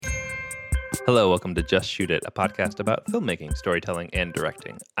Hello, welcome to Just Shoot It, a podcast about filmmaking, storytelling, and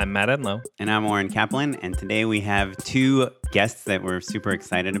directing. I'm Matt Enlow. And I'm Warren Kaplan, and today we have two guests that we're super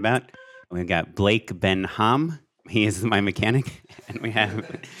excited about. We've got Blake Ben-Ham, he is my mechanic, and we have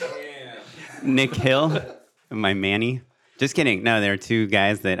Nick Hill, my Manny. Just kidding. No, there are two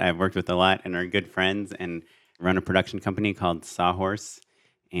guys that I've worked with a lot and are good friends and run a production company called Sawhorse,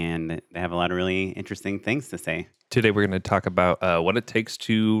 and they have a lot of really interesting things to say. Today we're going to talk about what it takes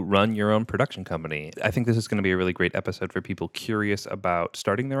to run your own production company. I think this is going to be a really great episode for people curious about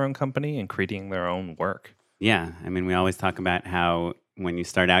starting their own company and creating their own work. Yeah, I mean, we always talk about how when you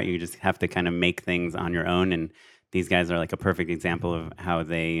start out, you just have to kind of make things on your own, and these guys are like a perfect example of how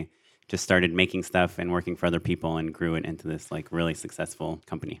they just started making stuff and working for other people and grew it into this like really successful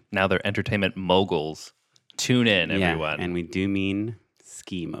company. Now they're entertainment moguls. Tune in, everyone. Yeah, and we do mean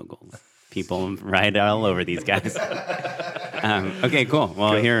ski moguls. People ride all over these guys. Okay, cool.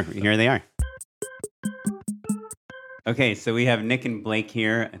 Well, here they are. Okay, so we have Nick and Blake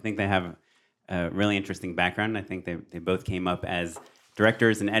here. I think they have a really interesting background. I think they both came up as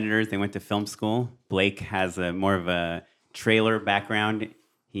directors and editors. They went to film school. Blake has more of a trailer background.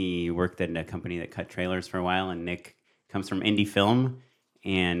 He worked at a company that cut trailers for a while, and Nick comes from indie film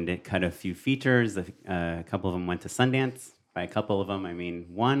and cut a few features. A couple of them went to Sundance. By a couple of them, I mean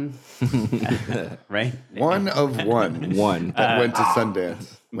one, right? One of one that went to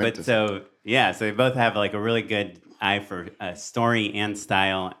Sundance. So they both have like a really good eye for story and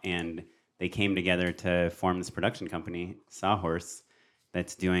style, and they came together to form this production company, Sawhorse,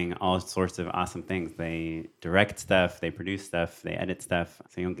 that's doing all sorts of awesome things. They direct stuff, they produce stuff, they edit stuff.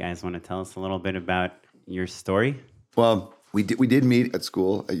 So you guys want to tell us a little bit about your story? Well, we did meet at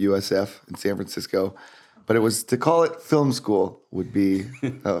school at USF in San Francisco. But it was to call it film school would be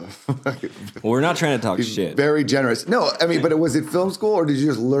well, we're not trying to talk shit. Very generous. No, I mean, but was it film school or did you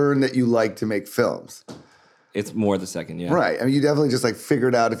just learn that you like to make films? It's more the second, yeah. Right. I mean, you definitely just like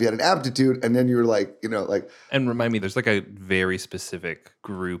figured out if you had an aptitude, and then you were like, And remind me, there's like a very specific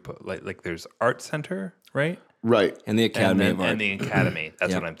group, like there's Art Center, right? Right. And the Academy of Art. And the Academy.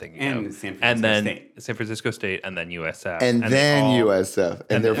 That's what I'm thinking and of. San Francisco State. San Francisco State, and then USF. And then USF.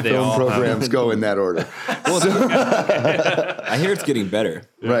 And their film programs go in that order. I hear it's getting better.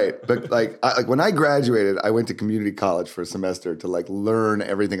 Right. But like when I graduated, I went to community college for a semester to like learn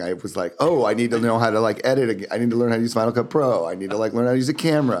everything. I was like, oh, I need to know how to like edit. I need to learn how to use Final Cut Pro. I need to like learn how to use a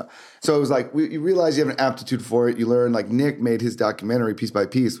camera. So it was like, you realize you have an aptitude for it. You learn, like Nick made his documentary Piece by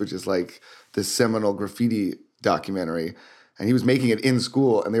Piece, which is like the seminal graffiti documentary. And he was making it in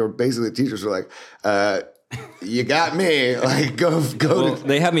school. And they were basically, the teachers were like, you got me. Like, go. Well,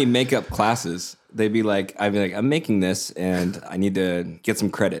 they have me make up classes. I'd be like, I'm making this and I need to get some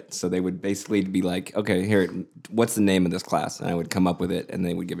credit. So they would basically be like, okay, here, what's the name of this class? And I would come up with it and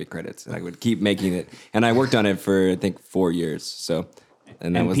they would give me credits. And I would keep making it. And I worked on it for, I think, 4 years. So,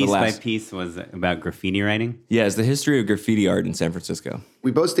 and that was the last. Piece by Piece was about graffiti writing? Yeah, it's the history of graffiti art in San Francisco.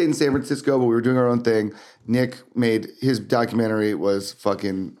 We both stayed in San Francisco, but we were doing our own thing. Nick made his documentary was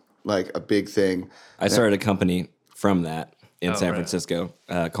fucking like a big thing. I started a company from that in San Francisco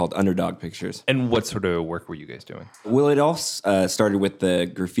called Underdog Pictures. And what sort of work were you guys doing? Well, it all started with the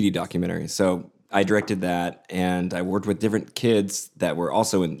graffiti documentary. So I directed that, and I worked with different kids that were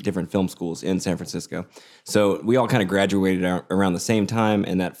also in different film schools in San Francisco. So we all kind of graduated around the same time,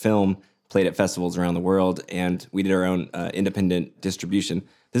 and that film played at festivals around the world, and we did our own independent distribution.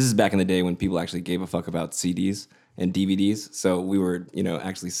 This is back in the day when people actually gave a fuck about CDs and DVDs. So we were,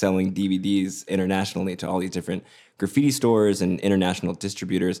 actually selling DVDs internationally to all these different graffiti stores and international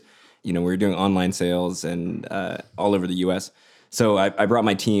distributors. We were doing online sales and all over the U.S. So I brought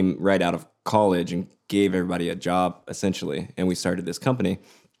my team right out of college and gave everybody a job, essentially, and we started this company.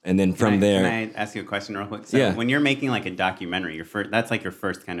 And then from there... Can I ask you a question real quick? So when you're making like a documentary, that's like your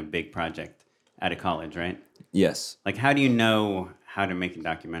first kind of big project out of college, right? Yes. Like, how do you know how to make a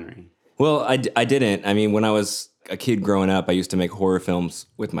documentary? Well, I didn't. I mean, when I was a kid growing up, I used to make horror films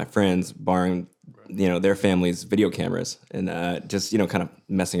with my friends, borrowing, their family's video cameras and just, kind of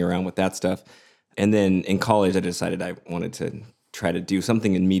messing around with that stuff. And then in college, I decided I wanted to try to do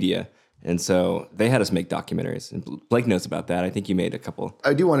something in media. And so they had us make documentaries. And Blake knows about that. I think you made a couple.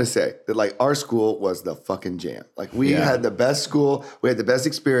 I do want to say that, like, our school was the fucking jam. Like, we had the best school. We had the best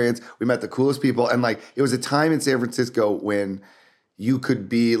experience. We met the coolest people. And, like, it was a time in San Francisco when you could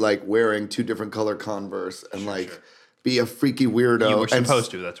be, like, wearing 2 different color Converse and, be a freaky weirdo. You were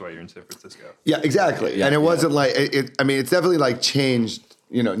supposed to. That's why you're in San Francisco. Yeah, exactly. Yeah, and it wasn't like, it's definitely, like, changed,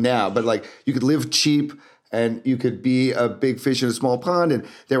 now. But, like, you could live cheap and you could be a big fish in a small pond. And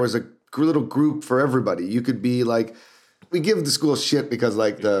there was a little group for everybody. You could be like we give the school shit because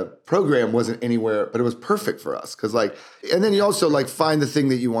like the program wasn't anywhere, but it was perfect for us. Cause like, and then you also like find the thing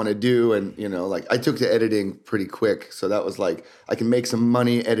that you want to do. And, you know, like I took to editing pretty quick. So that was like, I can make some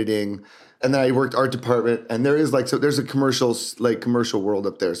money editing. And then I worked art department, and there is like, so there's a commercial world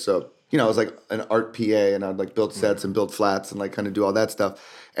up there. So, you know, I was like an art PA, and I'd like build sets and build flats and like kind of do all that stuff.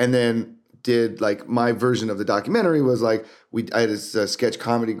 And then did like my version of the documentary was like, I had this sketch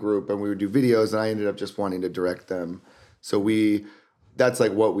comedy group, and we would do videos, and I ended up just wanting to direct them. So that's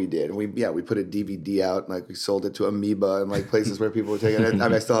like what we did. And we put a DVD out, and like we sold it to Amoeba and like places where people were taking it. I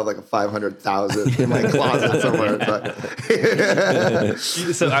mean, I still have like a 500,000 in my closet somewhere. But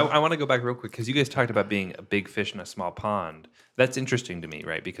So I want to go back real quick because you guys talked about being a big fish in a small pond. That's interesting to me,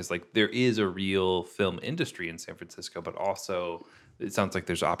 right? Because like there is a real film industry in San Francisco, but also it sounds like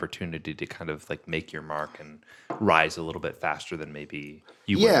there's opportunity to kind of like make your mark and rise a little bit faster than maybe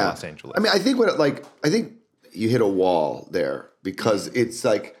you would in Los Angeles. I mean, I think you hit a wall there because it's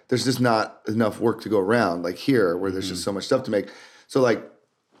like there's just not enough work to go around like here where there's just so much stuff to make. So like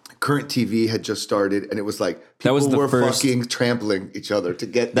Current TV had just started, and it was like people were fucking trampling each other to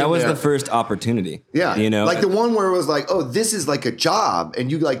get That was there. the first opportunity. Yeah. You know, like the one where it was like, oh, this is like a job,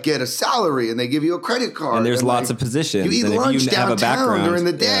 and you like get a salary, and they give you a credit card. and there's lots like, of positions. You eat and lunch if you have a downtown background during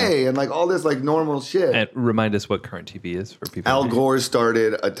the day, and like all this like normal shit. and remind us what Current TV is for people. Al Gore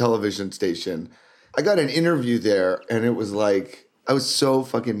started a television station. I got an interview there, and it was like, I was so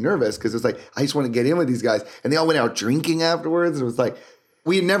fucking nervous because it's like, I just want to get in with these guys. And they all went out drinking afterwards. And it was like,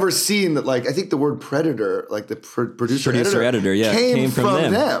 we had never seen that, like, I think the word predator, like the producer editor, yeah, came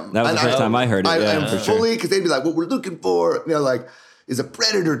from them. That was the first time I heard it. I'm For sure. fully, because they'd be like, what we're looking for, you know, like, is a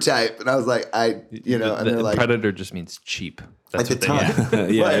predator type. And I was like, and they're like, predator just means cheap. That's at the what time. they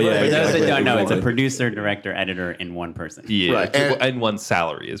mean. Yeah, Right, yeah, right, For those exactly. that don't know, it's a producer, director, editor in one person. Yeah, Right. and one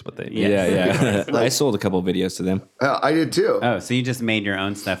salary is what they mean. Yeah. I sold a couple of videos to them. I did too. Oh, so you just made your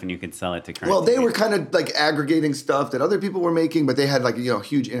own stuff and you could sell it to Current Well, they TV. were kind of like aggregating stuff that other people were making, but they had like, you know, a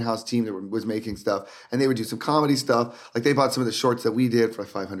huge in-house team that was making stuff, and they would do some comedy stuff. Like they bought some of the shorts that we did for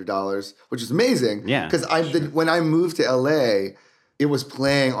like $500, which is amazing. Yeah, because when I moved to LA, it was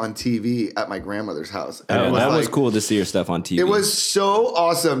playing on TV at my grandmother's house. And it That was like- cool to see your stuff on TV. It was so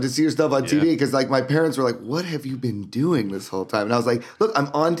awesome to see your stuff on TV because like my parents were like, "What have you been doing this whole time?" And I was like, "Look, I'm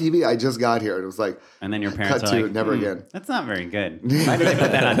on TV. I just got here." And it was like, And then your parents cut are to like, never again. That's not very good. Why did they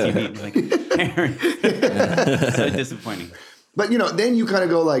put that on TV? And you're like, parents. So disappointing. But you know, then you kind of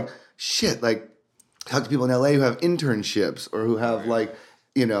go like, shit, like talk to people in LA who have internships or who have like,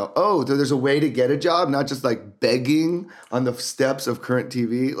 you know, oh, there's a way to get a job, not just like begging on the steps of Current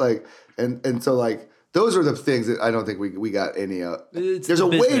TV. Like, and so like those are the things that I don't think we got any of. It's There's the a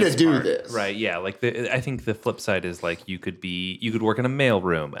way to business do part, this. right? Yeah, like I think the flip side is like you could work in a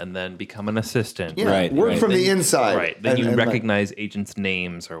mailroom and then become an assistant. Yeah, Right, work right. from the Then- inside. Right. Then And- you and, like, recognize agents'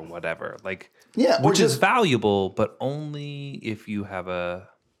 names or whatever. Like, Yeah, or which is just- valuable, but only if you have a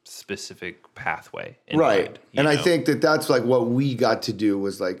specific pathway. In right. mind, And I know? think that's like what we got to do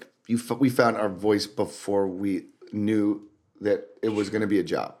was like we found our voice before we knew that it was going to be a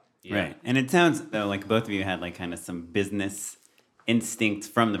job. Right. And it sounds though like both of you had like kind of some business instinct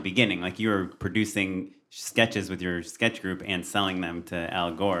from the beginning. Like you were producing sketches with your sketch group and selling them to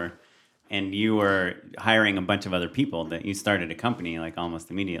Al Gore. And you were hiring a bunch of other people that you started a company like almost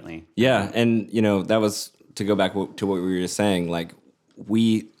immediately. Yeah, and you know that was to go back to what we were just saying. Like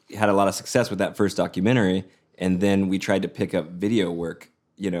we had a lot of success with that first documentary, and then we tried to pick up video work,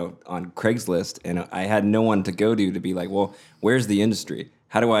 you know, on Craigslist, and I had no one to go to be like, well, where's the industry?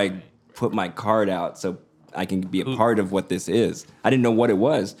 How do I put my card out so I can be a part of what this is? I didn't know what it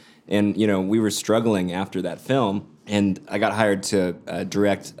was, and you know, we were struggling after that film, and I got hired to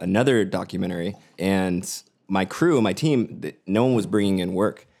direct another documentary, and my crew, my team, no one was bringing in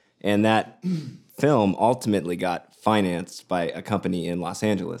work, and that film ultimately got financed by a company in Los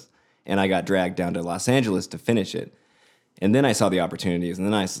Angeles, and I got dragged down to Los Angeles to finish it. And then I saw the opportunities, and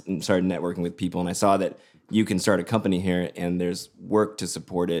then I started networking with people, and I saw that you can start a company here, and there's work to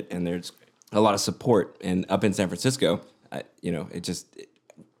support it, and there's a lot of support. And up in San Francisco,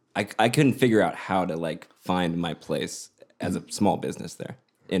 I couldn't figure out how to like find my place as a small business there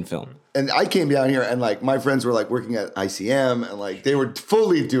in film. And I came down here, and like my friends were like working at ICM, and like they were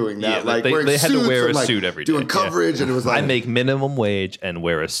fully doing that. Yeah, like they wearing had to suits wear and, a like, suit every day. doing coverage, and it was like I make minimum wage and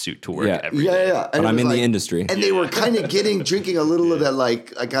wear a suit to work Yeah. every day. yeah. And But it I'm was in the like- industry. and they were kind of drinking a little of that.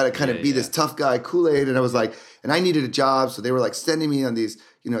 Like I gotta kind of be this tough guy Kool-Aid, and I was like, and I needed a job, so they were like sending me on these,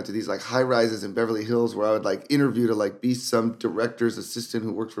 you know, to these like high rises in Beverly Hills where I would like interview to like be some director's assistant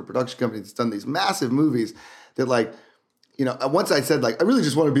who works for a production company that's done these massive movies that like. once I said, like, I really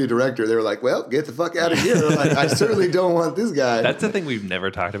just want to be a director, they were like, well, get the fuck out of here. Like, I certainly don't want this guy. That's the thing we've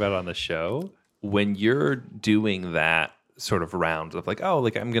never talked about on the show. When you're doing that sort of round of like, oh,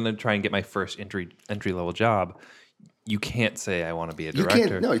 like I'm going to try and get my first entry level job, you can't say I want to be a director. You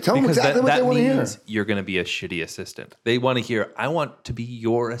can't. No, tell them because exactly what they want to hear. You're going to be a shitty assistant. They want to hear, I want to be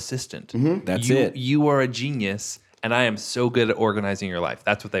your assistant. That's you, it. You are a genius, and I am so good at organizing your life.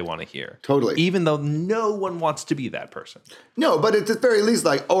 That's what they want to hear. Totally. Even though no one wants to be that person. No, but it's at the very least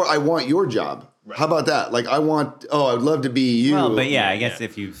like, I want your job. Right. How about that? Like, I'd love to be you. Well, but I guess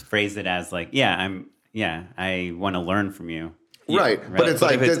if you phrase it as like, I want to learn from you. Right. But it's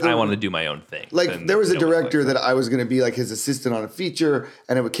like, if I want to do my own thing. Like, there was a director that I was going to be like his assistant on a feature,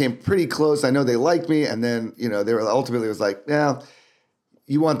 and it came pretty close. I know they liked me, and then, they were ultimately was like, yeah,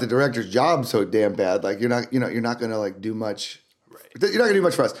 you want the director's job so damn bad. Like, you're not going to like do much. Right. You're not going to do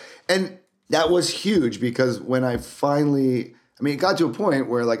much for us. And that was huge because when I finally, it got to a point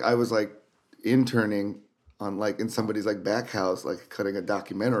where like I was like interning on like in somebody's like back house, like cutting a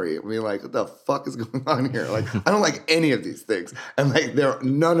documentary. Like, what the fuck is going on here? Like, I don't like any of these things. And like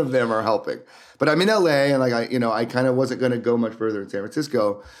none of them are helping. But I'm in LA and like I kind of wasn't gonna go much further in San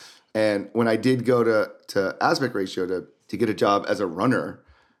Francisco. And when I did go to Aspect Ratio to get a job as a runner.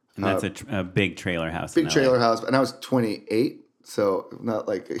 And that's a big trailer house. Big trailer house. And I was 28. So not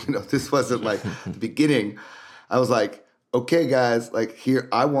like, this wasn't like the beginning. I was like, okay, guys, like here,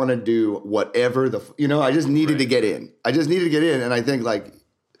 I want to do whatever I just needed to get in. And I think like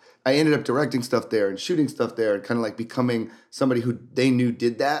I ended up directing stuff there and shooting stuff there and kind of like becoming somebody who they knew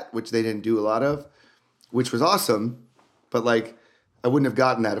did that, which they didn't do a lot of, which was awesome. But like, I wouldn't have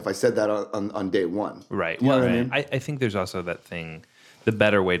gotten that if I said that on day one. Right. You know Well, what I mean? I think there's also that thing, the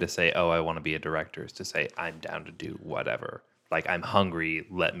better way to say, oh, I want to be a director is to say, I'm down to do whatever. Like, I'm hungry,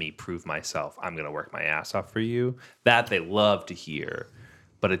 let me prove myself. I'm going to work my ass off for you. That they love to hear,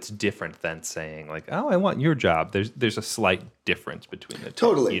 but it's different than saying, like, oh, I want your job. There's a slight difference between the two.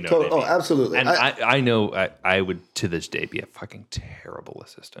 Totally. You know what I mean? Oh, absolutely. And I know I would, to this day, be a fucking terrible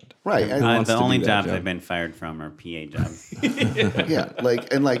assistant. Right. And wants The to only do that jobs job. I've been fired from are PA jobs. yeah.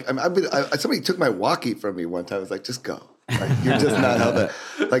 Like, and like, somebody took my walkie from me one time. I was like, just go. Like, you're just not helping.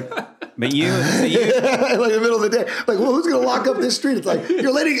 Like, But you like in the middle of the day, like, well, who's going to lock up this street? It's like,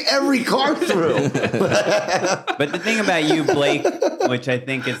 you're letting every car through. But the thing about you, Blake, which I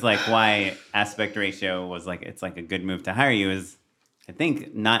think is like why Aspect Ratio was like, it's like a good move to hire you, is I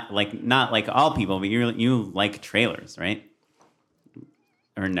think not like all people, but you like trailers, right?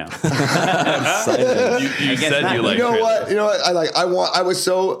 Or no? You said not. you like You know trailers. what? I was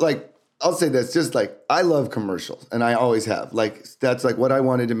so like, I'll say this, just like, I love commercials, and I always have. Like, that's like what I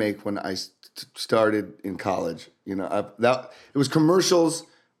wanted to make when I started in college. It was commercials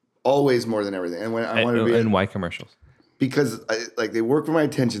always more than everything. And when I wanted to be, And why commercials? because they work for my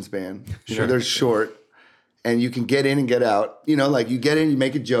attention span. Sure. They're short, and you can get in and get out. Like you get in, you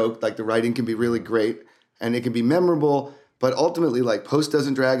make a joke. Like the writing can be really great, and it can be memorable. But ultimately, like, post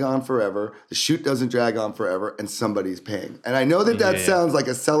doesn't drag on forever, the shoot doesn't drag on forever, and somebody's paying. And I know that sounds like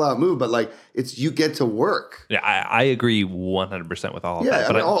a sellout move, but like, it's you get to work. Yeah, I agree 100% with all of that.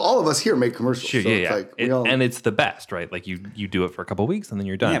 Yeah, But all of us here make commercials. Sure, so yeah, it's yeah. like we all, And it's the best, right? Like you do it for a couple of weeks and then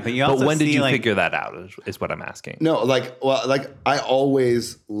you're done. Yeah, but you also when did see, you like- figure that out? Is what I'm asking. no, I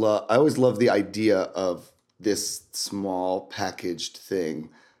always love the idea of this small packaged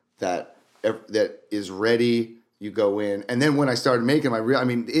thing that is ready. You go in, and then when I started making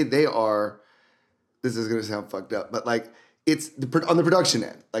them, they are. This is going to sound fucked up, but like it's on the production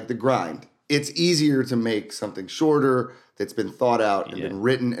end, like the grind. It's easier to make something shorter that's been thought out and been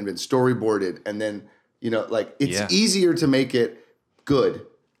written and been storyboarded, and then it's easier to make it good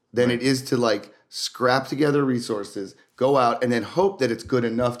than it is to like scrap together resources, go out, and then hope that it's good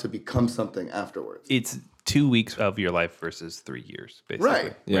enough to become something afterwards. It's 2 weeks of your life versus 3 years, basically.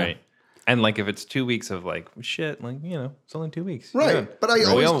 Right. Yeah. Right. And like if it's 2 weeks of like shit, like it's only 2 weeks. Right. Yeah. But I we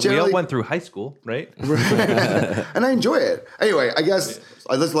always all generally went through high school, right? and I enjoy it. Anyway, I guess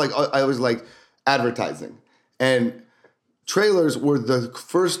I was like advertising, and trailers were the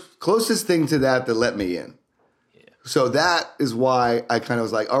first closest thing to that let me in. Yeah. So that is why I kind of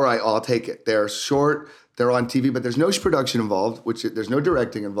was like, all right, I'll take it. They're short, they're on TV, but there's no production involved, there's no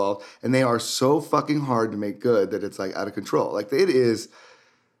directing involved, and they are so fucking hard to make good that it's like out of control. Like it is.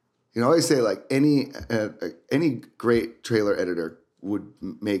 I always say like any great trailer editor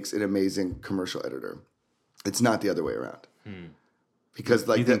makes an amazing commercial editor. It's not the other way around. because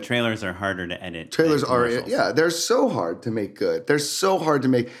like You think trailers are harder to edit? trailers than are commercials? they're so hard to make good. They're so hard to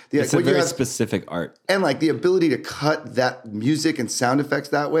make. It's a when you very have- specific art. and like the ability to cut that music and sound effects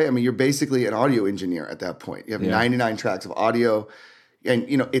that way. I mean, you're basically an audio engineer at that point. You have 99 tracks of audio, and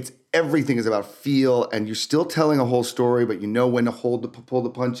it's everything is about feel, and you're still telling a whole story, but you know when to pull the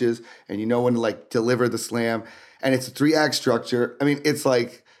punches, and you know when to like deliver the slam. And it's a 3-act structure. I mean, it's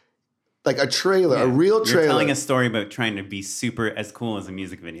like a trailer, a real trailer. You're telling a story about trying to be super as cool as a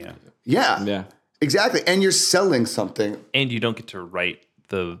music video. Yeah. Exactly. And you're selling something. And you don't get to write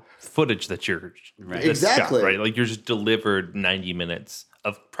the footage that you're that's Exactly. shot, right? Like you're just delivered 90 minutes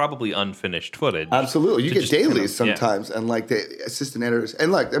of probably unfinished footage. Absolutely. You to get just dailies kind of- sometimes, and like the assistant editors.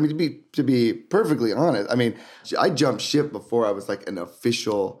 And look, I mean, to be perfectly honest, I mean, I jumped ship before I was like an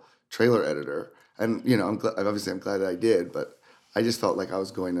official trailer editor. And, I'm glad that I did, but I just felt like I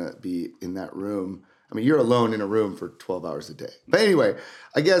was going to be in that room. I mean, you're alone in a room for 12 hours a day. But anyway,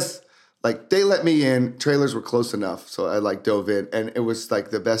 I guess like they let me in, trailers were close enough. So I like dove in, and it was like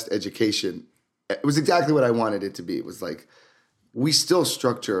the best education. It was exactly what I wanted it to be. It was like, we still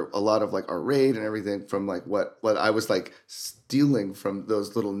structure a lot of like our raid and everything from like what I was like stealing from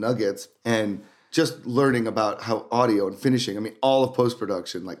those little nuggets, and just learning about how audio and finishing. I mean, all of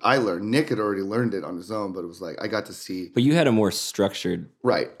post-production, like I learned. Nick had already learned it on his own, but it was like I got to see. But you had a more structured.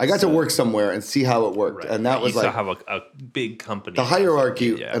 Right. I got to work somewhere and see how it worked. Right. And that was you like still have a big company. the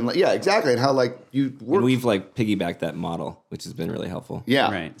hierarchy. Yeah. And like, yeah, exactly. And how like you work. And we've like piggybacked that model, which has been really helpful.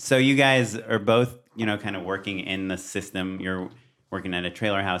 Yeah. Right. So you guys are both, kind of working in the system. You're working at a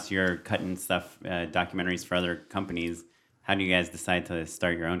trailer house. You're cutting stuff, documentaries for other companies. How do you guys decide to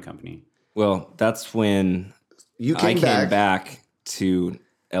start your own company? Well, that's when You I came came back. back to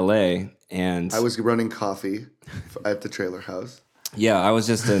LA, and I was running coffee at the trailer house. yeah, I was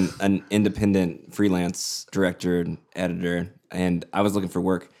just an independent freelance director and editor, and I was looking for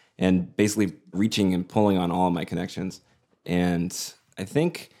work and basically reaching and pulling on all my connections. And I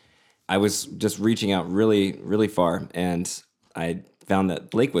think I was just reaching out really, really far, and I found that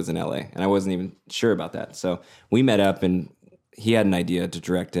Blake was in LA, and I wasn't even sure about that. So we met up, and he had an idea to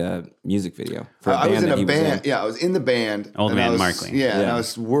direct a music video for a I band was in that a he band. was in. Yeah, I was in the band. Old and I Man was, Markley. Yeah, and Yeah. I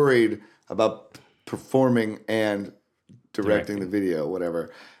was worried about performing and directing the video,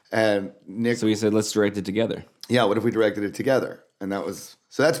 whatever. And Nick, So we said, let's direct it together. yeah, what if we directed it together? And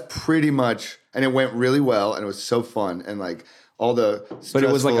that's pretty much, and it went really well, and it was so fun, and like all the But it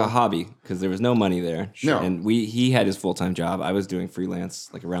was like a stressful- hobby because there was no money there. No. And he had his full-time job. I was doing freelance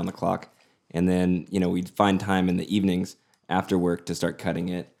like around the clock. And then, we'd find time in the evenings after work to start cutting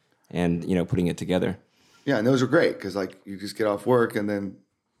it and, putting it together. Yeah, and those were great because like you just get off work and then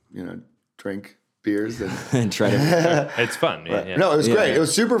drink beers and And try to It's fun. Yeah, yeah. no, it was Yeah. great. It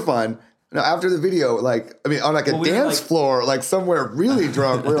was super fun. No, after the video, on like a we were, dance like- floor, like somewhere really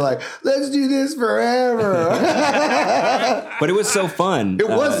drunk, we were like, let's do this forever. But it was so fun. It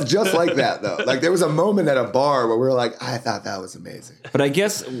was just like that, though. Like, there was a moment at a bar where we were like, I thought that was amazing. But I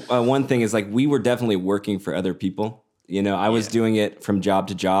guess one thing is like we were definitely working for other people. I was doing it from job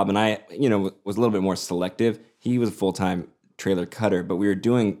to job, and I, was a little bit more selective. He was a full-time trailer cutter, but we were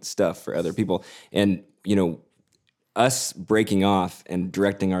doing stuff for other people. And, us breaking off and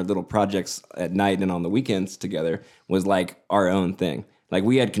directing our little projects at night and on the weekends together was like our own thing. Like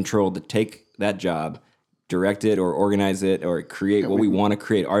we had control to take that job, direct it or organize it or create what we want to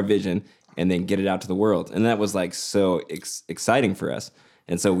create, our vision, and then get it out to the world. And that was like so exciting for us.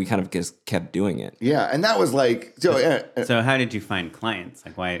 And so we kind of just kept doing it. Yeah, and that was like, So how did you find clients?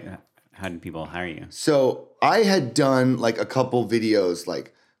 Like how did people hire you? so I had done like a couple videos,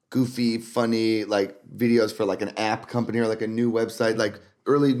 like goofy, funny, like videos for like an app company or like a new website, like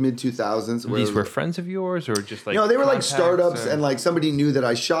early mid 2000s. These were friends of yours, or just like No, they were like contacts, startups, or and like somebody knew that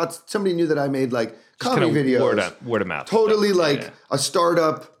I shot. Somebody knew that I made like just comedy kinda videos. word of mouth. Totally stuff. like Yeah. a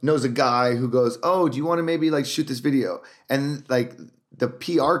startup knows a guy who goes, "Oh, do you want to maybe like shoot this video?" And like the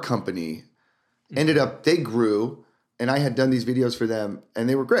PR company ended up, they grew, and I had done these videos for them, and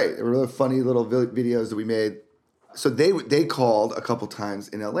they were great. They were really funny little videos that we made. So they called a couple times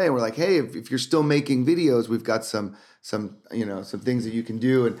in LA and were like, "Hey, if you're still making videos, we've got some things that you can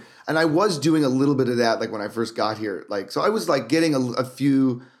do." And I was doing a little bit of that like when I first got here. Like, so I was like getting a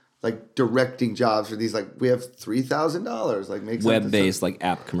few like directing jobs for these, like, we have $3,000, like make something- Web-based like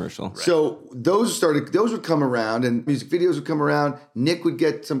app commercial. So those would come around, and music videos would come around. Nick would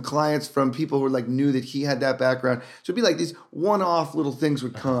get some clients from people who like knew that he had that background. So it'd be like these one-off little things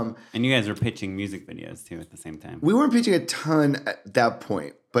would come. And you guys were pitching music videos too at the same time. We weren't pitching a ton at that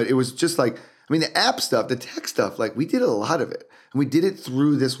point, but it was just like, I mean, the app stuff, the tech stuff, like we did a lot of it, and we did it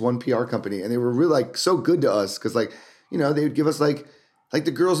through this one PR company, and they were really like so good to us because like, they would give us like like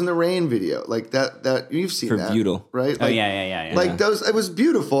the Girls in the Rain video, like that you've seen For that, Butyl. right? Oh Like, yeah. Like those, it was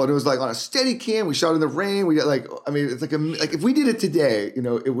beautiful, and it was like on a steady cam. We shot in the rain. We got like, I mean, it's like if we did it today, you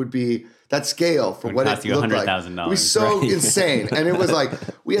know, it would be that scale for It would what cost it you looked like. $100,000, It was so right? insane, and it was like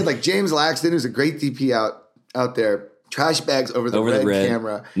we had like James Laxton, who's a great DP out there. Trash bags over the red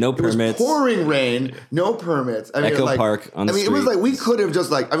camera. No It permits. was pouring rain. No permits. I mean, Echo like, Park on the it was street. like we could have just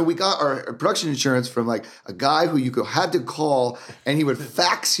like. I mean, we got our production insurance from like a guy who had to call, and he would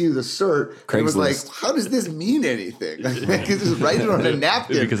fax you the cert. And it was like, Craigslist. how does this mean anything? Like, you could just write it on a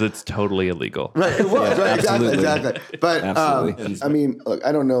napkin. Because it's totally illegal. Right, it was, right, absolutely. exactly. But Absolutely. I mean, look,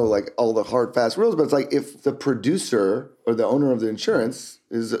 I don't know like all the hard, fast rules, but it's like if the producer or the owner of the insurance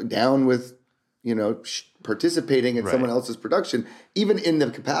is down with, you know, participating in someone else's production, even in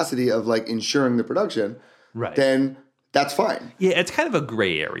the capacity of like insuring the production, Right. then that's fine. Yeah, it's kind of a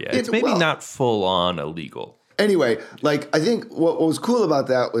gray area. It's maybe well- not full on illegal. Anyway, like I think what was cool about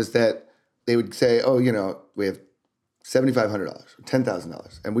that was that they would say, oh, you know, we have $7,500 or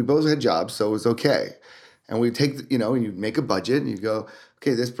 $10,000, and we both had jobs, so it was okay. And we take, you know, and you make a budget, and you go,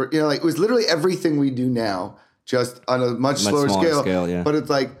 okay, you know, like it was literally everything we do now, just on a much slower smaller scale. scale, yeah. But it's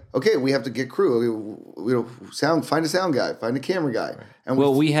like, okay, we have to get crew. We find a sound guy, find a camera guy, and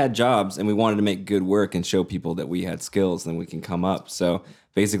Well, we had jobs and we wanted to make good work and show people that we had skills and we can come up. So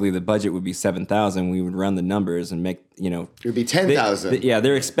basically, the budget would be $7,000. We would run the numbers and make, you know, it would be $10,000. yeah,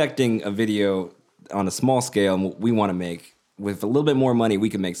 they're expecting a video on a small scale, and what we want to make with a little bit more money, we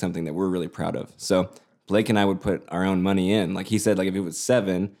could make something that we're really proud of. So Blake and I would put our own money in. Like he said, like if it was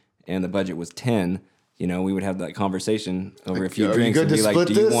 7 and the budget was 10. You know, we would have that conversation over a few are you drinks good and to be like, split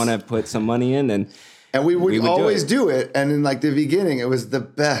 "Do you this?" want to put some money in?" And we would do always it. do it. And in like the beginning, it was the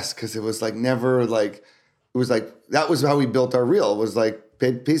best because it was like never like, it was like, that was how we built our reel. It was like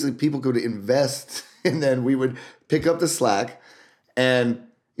basically people could invest and then we would pick up the slack. And,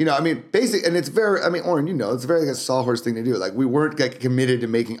 you know, I mean, and it's very, I mean, Oren, you know, it's a very like a sawhorse thing to do. Like we weren't like committed to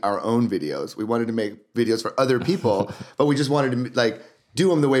making our own videos. We wanted to make videos for other people, but we just wanted to like, do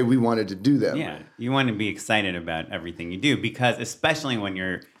them the way we wanted to do them. Yeah, you want to be excited about everything you do because especially when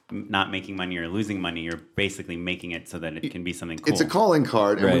you're not making money or losing money, you're basically making it so that it can be something cool. It's a calling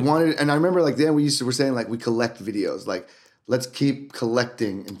card, and we Right. wanted. And I remember like then we're saying like we collect videos, like let's keep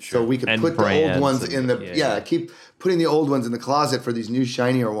collecting, and so we could And put the old brands ones and- in the yeah. keep putting the old ones in the closet for these new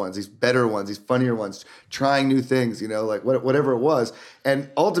shinier ones, these better ones, these funnier ones, trying new things, you know, like whatever it was, and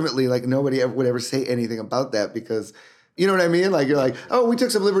ultimately like nobody would ever say anything about that because. You know what I mean? Like you're like, oh, we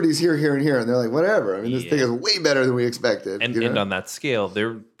took some liberties here, and here, and they're like, whatever. I mean, this thing is way better than we expected. And, you know? and on that scale,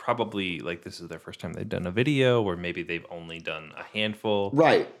 they're probably like this is their first time they've done a video, or maybe they've only done a handful.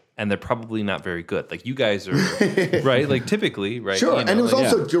 Right. And they're probably not very good. Like you guys are, right? Like typically, right? Sure, You know, and it was like-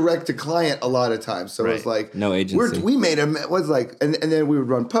 also direct to client a lot of times. So it was Right. like No agency. We made them. It was like, and then we would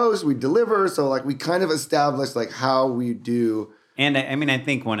run posts, we deliver. So like we kind of established like how we do. And I mean, I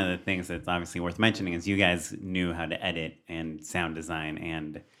think one of the things that's obviously worth mentioning is you guys knew how to edit and sound design,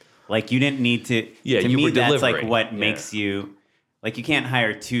 and like you didn't need to. Yeah, to you me, were that's like delivering. what Yeah. makes you. Like you can't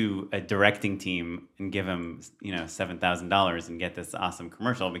hire a directing team and give them $7,000 and get this awesome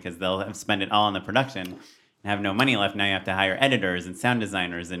commercial because they'll have spent it all on the production and have no money left. Now you have to hire editors and sound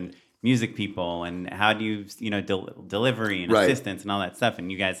designers and music people and how do you delivery and Right. assistants and all that stuff.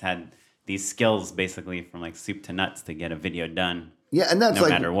 And you guys had these skills basically from like soup to nuts to get a video done. Yeah, and that's No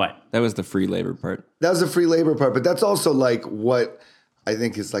like matter what. that was the free labor part. that was the free labor part, but that's also like what I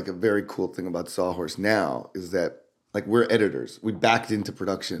think is like a very cool thing about Sawhorse now is that like we're editors. We backed into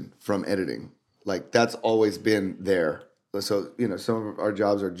production from editing. Like that's always been there. So, some of our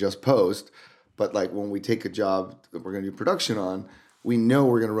jobs are just post, but like when we take a job that we're going to do production on, we know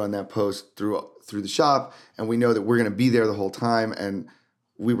we're going to run that post through the shop and we know that we're going to be there the whole time and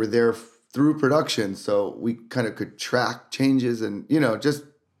we were there through production, so we kind of could track changes and just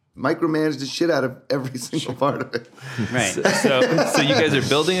micromanage the shit out of every single part of it. Right. So you guys are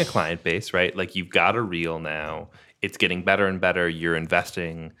building a client base, right? Like you've got a reel now. It's getting better and better. You're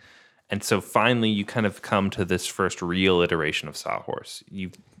investing. And so finally you kind of come to this first real iteration of Sawhorse.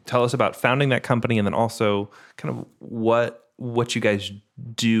 You tell us about founding that company and then also kind of what you guys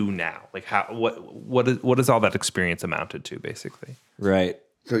do now. Like what is all that experience amounted to basically? Right.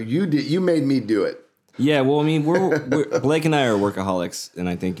 So you made me do it. Yeah, well, I mean, we're Blake and I are workaholics, and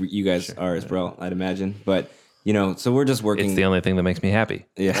I think you guys are as well, I'd imagine. But, so we're just working. It's the only thing that makes me happy.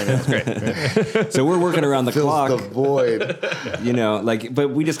 Yeah, that's great. So we're working around the Fills clock, the void. but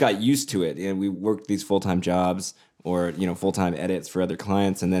we just got used to it. And we worked these full-time jobs or, full-time edits for other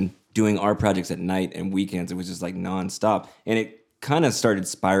clients, and then doing our projects at night and weekends. It was just like nonstop. And it kind of started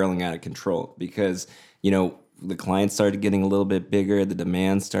spiraling out of control because, the clients started getting a little bit bigger, the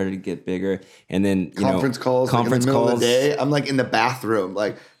demand started to get bigger, and then conference calls, conference like in the middle calls. of the day. I'm like in the bathroom,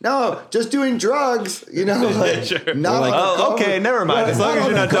 like, no, just doing drugs, you know, like, Sure. not Like, on a oh, conference- okay, never mind. As long as you're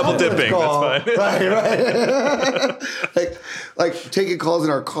on a not double conference dipping, call. that's fine. Right. like taking calls in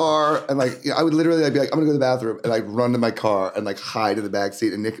our car, and like, I would literally I'd be like, I'm gonna go to the bathroom, and I'd run to my car and like hide in the back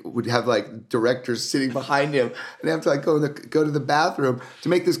seat, and Nick would have like directors sitting behind him, and have to like go to the bathroom to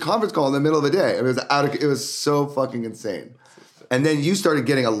make this conference call in the middle of the day. It was so fucking insane. And then you started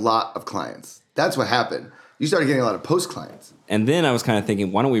getting a lot of clients. That's what happened. You started getting a lot of post clients. And then I was kind of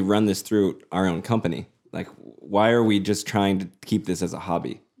thinking, why don't we run this through our own company? Like, why are we just trying to keep this as a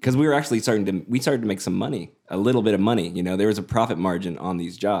hobby? Because we were actually started to make some money, a little bit of money. You know, there was a profit margin on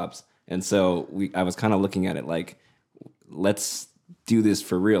these jobs. And so I was kind of looking at it like, let's do this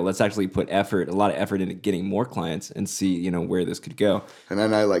for real. Let's actually put a lot of effort into getting more clients and see, you know, where this could go. And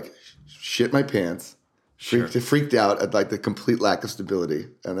then I like shit my pants, freaked out at like the complete lack of stability.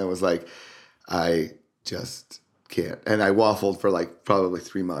 And then was like, I just can't. And I waffled for like probably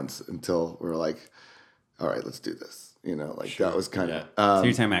 3 months until we were like, all right, let's do this. You know, like that was kind of So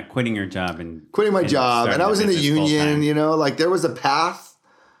you're talking about quitting your job and quitting my job. And I was in the business full-time. union, you know, like there was a path.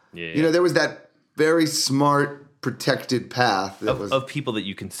 Yeah, You know, there was that very smart, protected path that was of people that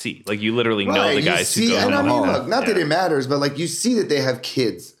you can see. Like you literally know right. the You guys who see, go and I home. mean, look, not that it matters, but like you see that they have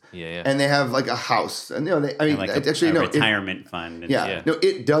kids, Yeah. and they have like a house, and you know, I mean, like actually, a no, retirement fund. And yeah, no,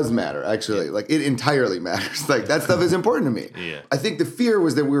 it does matter actually. Like it entirely matters. Like that stuff is important to me. Yeah. I think the fear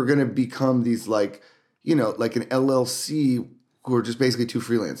was that we were going to become these like, you know, like an LLC who are just basically two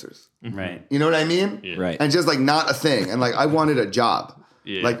freelancers. Right. You know what I mean? Yeah. Right. And just like not a thing. And like I wanted a job.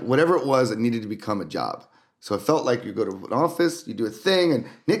 Yeah. Like whatever it was, it needed to become a job. So it felt like you go to an office, you do a thing, and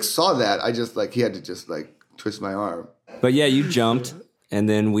Nick saw that. I just like he had to just like twist my arm. But yeah, you jumped, and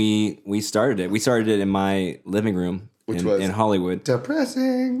then we started it. We started it in my living room Which was- in Hollywood.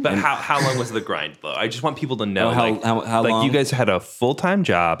 Depressing. But how long was the grind though? I just want people to know Oh, how- like, how like long? you guys had a full-time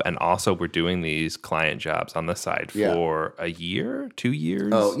job and also were doing these client jobs on the side Yeah. for a year, 2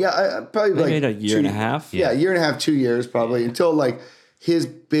 years. Oh yeah, I probably like Maybe a year and a half. Yeah, a year and a half, 2 years probably until like his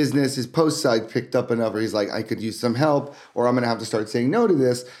business, his post side picked up enough where he's like, I could use some help, or I'm gonna have to start saying no to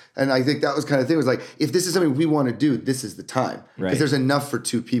this. And I think that was kind of thing. It was like, if this is something we want to do, this is the time because Right. there's enough for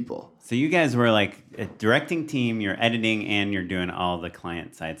two people. So you guys were like a directing team, you're editing, and you're doing all the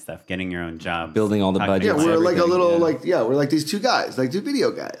client side stuff, getting your own jobs, Building all the talking to Yeah, budgets. we're like a everything, little yeah. like we're like these two guys, like two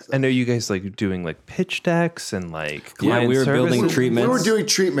video guys. And are you guys like doing like pitch decks and like Yeah, client we were building services? treatments. We were doing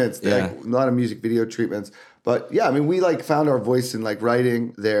treatments, Yeah. like a lot of music video treatments. But yeah, I mean, we like found our voice in like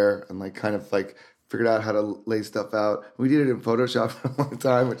writing there and like kind of like figured out how to lay stuff out. We did it in Photoshop for a long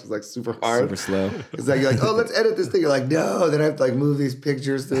time, which is like super hard. Super slow. It's like you're like, oh, let's edit this thing. You're like, no, then I have to like move these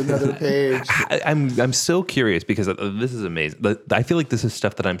pictures to another page. I'm so curious because this is amazing. I feel like this is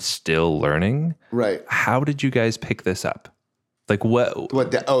stuff that I'm still learning. Right. How did you guys pick this up? Like what? What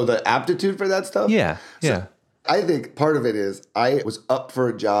the aptitude for that stuff? Yeah, yeah. I think part of it is I was up for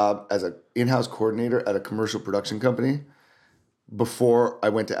a job as an in-house coordinator at a commercial production company before I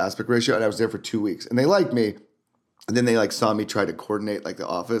went to Aspect Ratio, and I was there for 2 weeks. And they liked me, and then they like saw me try to coordinate like the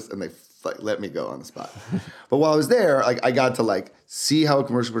office, and they like let me go on the spot. But while I was there, like I got to like see how a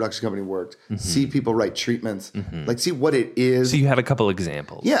commercial production company worked, see people write treatments, like see what it is. So you had a couple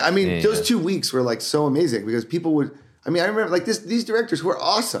examples. Yeah, I mean, Yeah, those yeah. 2 weeks were like so amazing because people would. I mean, I remember like these directors who were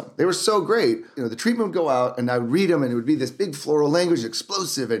awesome. They were so great. You know, the treatment would go out, and I would read them, and it would be this big floral language,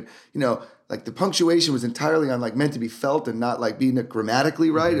 explosive, and you know, like the punctuation was entirely on like meant to be felt and not like being grammatically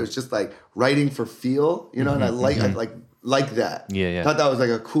right. It was just like writing for feel, you know. And I like that. Yeah, yeah. Thought that was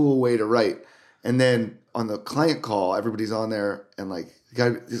like a cool way to write. And then on the client call, everybody's on there, and like.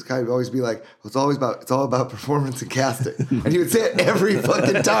 This guy would always be like, well, it's all about performance and casting. And he would say it every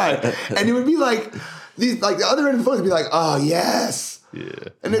fucking time. And it would be like, these like the other end of the phone would be like, oh yes. Yeah. And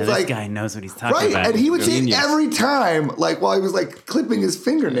Yeah, it's this like guy knows what he's talking right. about. And he would say it Genius. every time, like while he was like clipping his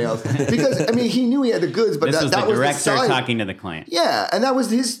fingernails. Because I mean he knew he had the goods, but this was that the was director the side. talking to the client. Yeah, and that was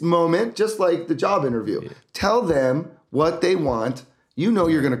his moment, just like the job interview. Tell them what they want. You know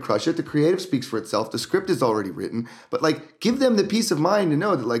you're going to crush it. The creative speaks for itself. The script is already written. But like give them the peace of mind to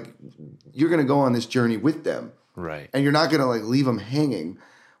know that like you're going to go on this journey with them. Right. And you're not going to like leave them hanging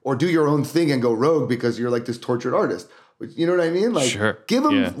or do your own thing and go rogue because you're like this tortured artist. You know what I mean? Like Sure. give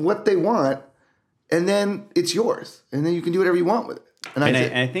them Yeah. what they want and then it's yours. And then you can do whatever you want with it. And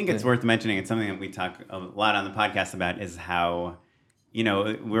I think it's worth mentioning, it's something that we talk a lot on the podcast about, is how, you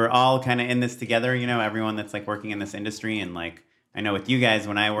know, we're all kind of in this together, you know, everyone that's like working in this industry. And like, I know with you guys,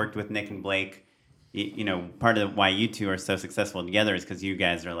 when I worked with Nick and Blake, part of why you two are so successful together is because you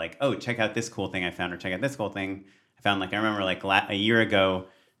guys are like, oh, check out this cool thing I found, or check out this cool thing I found. Like I remember like a year ago,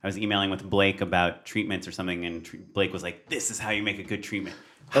 I was emailing with Blake about treatments or something, and Blake was like, this is how you make a good treatment.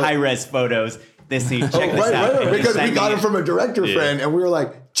 High-res photos. This, so you check this out. Right. And Because we send got me- it from a director friend, and we were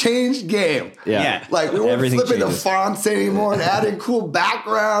like, changed game. Yeah. Like we weren't Everything flipping the changes. fonts anymore and adding cool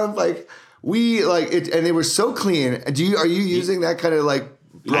backgrounds. Like we like it, and they were so clean. Are you using that kind of like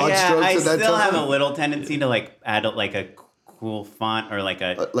broad strokes? I of that still have tone? a little tendency to like add like a cool font or like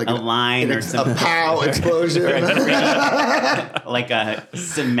a an- line or a something. pow explosion. Like a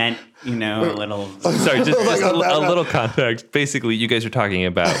cement, a little. Sorry, just Like a a little context. Basically, you guys are talking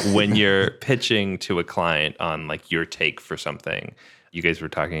about when you're pitching to a client on like your take for something. You guys were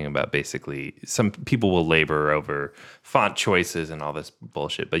talking about basically some people will labor over font choices and all this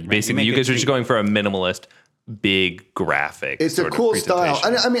bullshit, but basically make you a guys are just tweet. going for a minimalist, big graphic. It's a sort of cool style.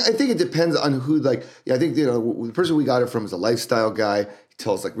 presentation. I mean, I think it depends on who. Like, I think the person we got it from is a lifestyle guy. He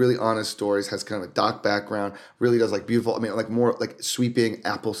tells like really honest stories. Has kind of a doc background. Really does like beautiful. I mean, like more like sweeping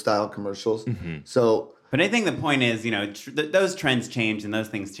Apple style commercials. Mm-hmm. So But I think the point is, those trends change and those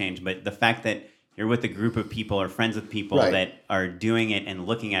things change. But the fact that you're with a group of people or friends with people Right. that are doing it and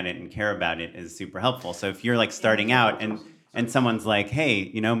looking at it and care about it is super helpful. So if you're like starting out and someone's like,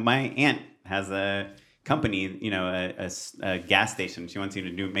 hey, my aunt has a company, a gas station. She wants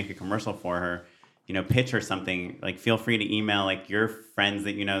you to make a commercial for her, pitch or something. Like feel free to email like your friends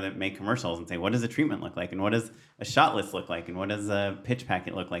that that make commercials and say, what does a treatment look like? And what does a shot list look like? And what does a pitch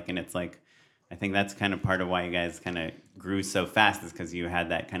packet look like? And it's like, I think that's kind of part of why you guys kind of grew so fast is because you had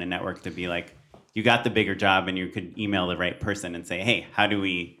that kind of network to be like, you got the bigger job and you could email the right person and say, hey, how do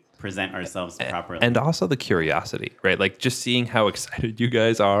we present ourselves properly? And also the curiosity, right? Like just seeing how excited you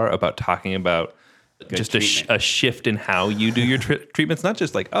guys are about talking about just treatment. a shift in how you do your treatments. Not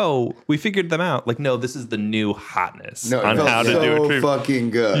just like, oh, we figured them out. Like, no, this is the new hotness no, it on felt how to do a so treatment. fucking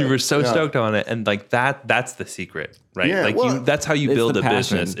good. You were so Yeah. stoked on it, and like that's the secret, right? Yeah, like well, that's how you it's build the a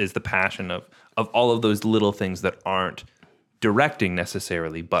passion. business is the passion of all of those little things that aren't directing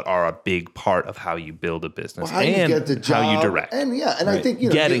necessarily, but are a big part of how you build a business How you and get the job, how you direct. and I think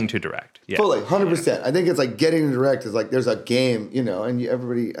Getting to direct, yeah. Fully, 100%. I think it's like getting to direct is like there's a game, and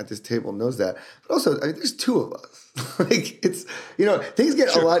everybody at this table knows that. But also, I mean, there's two of us. Like it's, things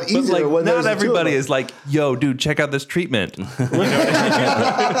get a lot But easier like, when there's not the two of everybody us. is like, "Yo, dude, check out this treatment." No,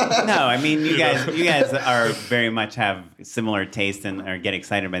 I mean you guys are very much have similar taste and or get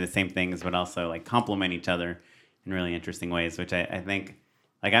excited by the same things, but also like complement each other in really interesting ways, which I think.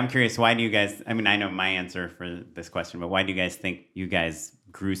 Like I'm curious, why do you guys? I mean, I know my answer for this question, but why do you guys think you guys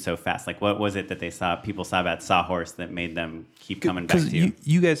grew so fast? Like, what was it that people saw about Sawhorse that made them keep coming back to you?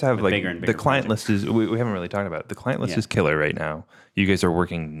 You guys have With like bigger and the bigger client projects. list is we haven't really talked about it. The client list Yeah. is killer right now. You guys are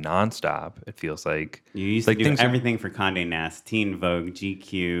working nonstop. It feels like You used like to do things are- everything for Condé Nast, Teen Vogue,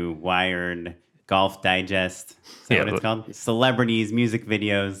 GQ, Wired, Golf Digest. Is that Yeah, what it's but- called? Celebrities, music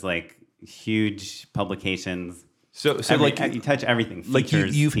videos, like huge publications. So You touch everything. like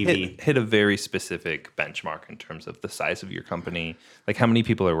Features, you've TV. hit a very specific benchmark in terms of the size of your company. Like how many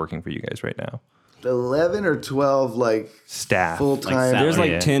people are working for you guys right now? 11 or 12 like Staff. full Like time. salary. There's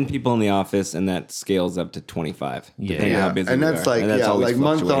like Yeah. 10 people in the office, and that scales up to 25. Yeah. depending on how busy and we that's are. like And that's always like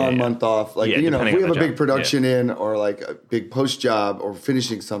month fluctuating. on, month off. Like Yeah, if depending we on have a the big job. production in or like a big post job or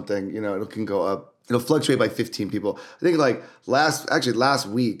finishing something, it can go up. It'll fluctuate by 15 people. I think like last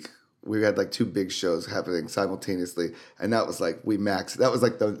week we had like 2 big shows happening simultaneously, and that was like that was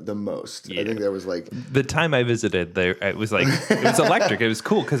like the most. I think there was like The time I visited there, it was like it was electric. It was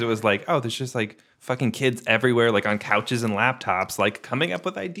cool because it was like, oh, there's just like fucking kids everywhere, like on couches and laptops, like coming up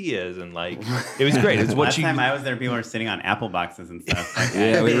with ideas, and like it was great. It's what Last you. time I was there, people were sitting on Apple boxes and stuff. Like,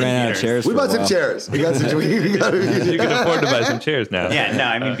 Yeah, we ran out of chairs. we for a bought some while. chairs. We got some. We got you can afford to buy some chairs now. Yeah, no,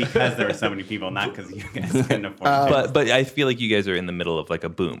 I mean because there were so many people, not because you guys couldn't afford it. But I feel like you guys are in the middle of like a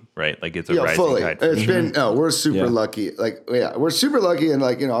boom, right? Like it's a rising fully. tide. It's been we're super Yeah. lucky. Like we're super lucky, and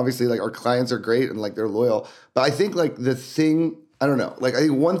like obviously like our clients are great and like they're loyal. But I think like the thing, I don't know. Like I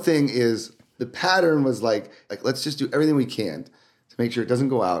think one thing is the pattern was like let's just do everything we can to make sure it doesn't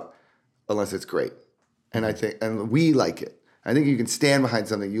go out unless it's great. And I think we like it. I think you can stand behind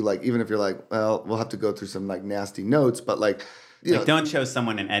something you like, even if you're like, well, we'll have to go through some like nasty notes, but like. Like, don't show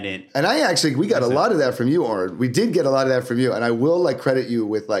someone an edit. And we got a lot of that from you, Oren. We did get a lot of that from you. And I will like credit you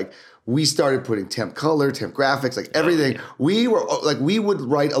with like, we started putting temp color, temp graphics, like everything. We would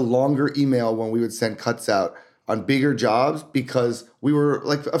write a longer email when we would send cuts out on bigger jobs because we were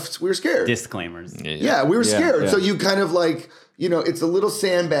scared. Disclaimers. Yeah, we were scared. yeah. So you kind of like, it's a little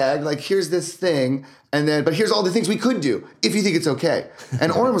sandbag. Like, here's this thing, but here's all the things we could do if you think it's okay.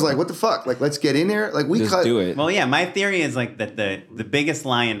 And Oren was like, "What the fuck? Like, let's get in here. Like, we Just cut. do it. Well, yeah, my theory is like that the biggest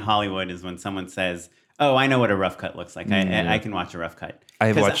lie in Hollywood is when someone says, "Oh, I know what a rough cut looks like. I can watch a rough cut." I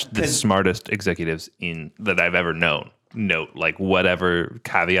have 'Cause- watched the 'cause- smartest executives that I've ever known. Note like whatever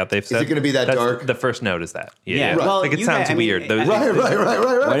caveat they've said. it gonna be that That's dark? The first note is that. Yeah, Right. well, like it you sounds guys- I mean, weird. Those- Right.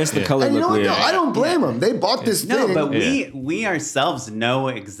 Why does the color And you look know what? weird? No, I don't blame them. They bought this No, thing. but we ourselves know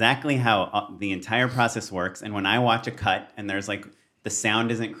exactly how the entire process works. And when I watch a cut and there's like the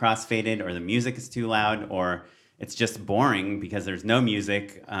sound isn't crossfaded or the music is too loud or it's just boring because there's no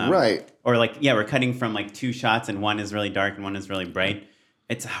music. Right. Or like, yeah, we're cutting from like 2 shots and one is really dark and one is really bright.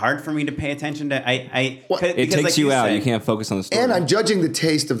 It's hard for me to pay attention to. It because takes like you out. said- You can't focus on the story. And I'm judging the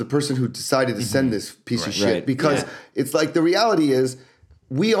taste of the person who decided to send this piece of shit Right. because Yeah. it's like the reality is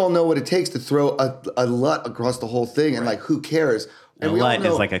we all know what it takes to throw a LUT across the whole thing and like who cares? A And we all LUT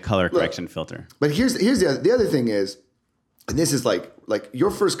know- is like a color Look, correction filter. But here's the other thing is, and this is like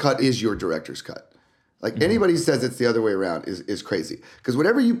your first cut is your director's cut. Like anybody who says it's the other way around is crazy because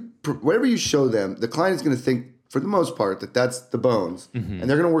whatever you show them, the client is going to think for the most part that that's the bones, and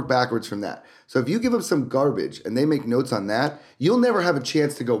they're going to work backwards from that. So if you give them some garbage and they make notes on that, you'll never have a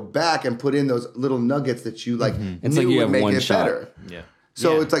chance to go back and put in those little nuggets that you like It's knew like you would have make one it shot. better. Yeah.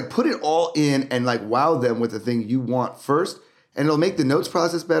 So Yeah. it's like put it all in and like wow them with the thing you want first, and it'll make the notes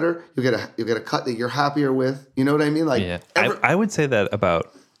process better. You'll get a cut that you're happier with. You know what I mean? Like Yeah. I would say that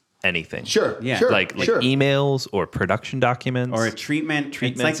about anything. sure, Yeah. sure, Like sure. emails or production documents Or a treatment. It's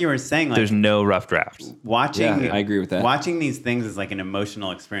Treatments. like you were saying, like There's no rough drafts. watching. Yeah, I agree with that. Watching these things is like an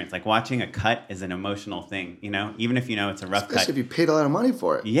emotional experience. Like watching a cut is an emotional thing. Even if you know it's a rough Especially cut. if you paid a lot of money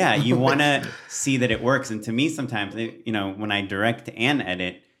for it. Yeah, you want to see that it works. And to me, sometimes, when I direct and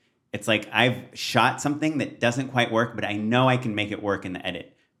edit, it's like I've shot something that doesn't quite work, but I know I can make it work in the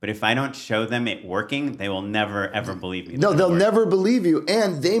edit. But if I don't show them it working, they will never, ever believe me. No, that it they'll worked. never believe you,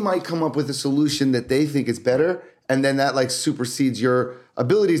 and they might come up with a solution that they think is better, and then that like supersedes your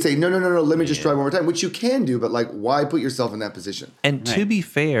ability to say, no, let me just try one more time, which you can do, but like, why put yourself in that position? And to Right. be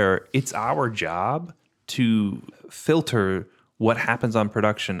fair, it's our job to filter what happens on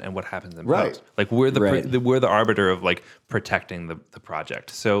production and what happens in Right. post. Like we're Right. we're the arbiter of like protecting the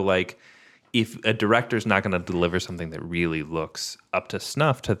project. So like if a director's not going to deliver something that really looks up to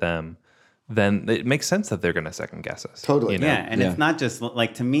snuff to them, then it makes sense that they're going to second guess us. Totally. You know? Yeah, and Yeah. it's not just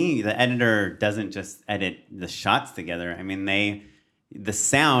like to me, the editor doesn't just edit the shots together. I mean, the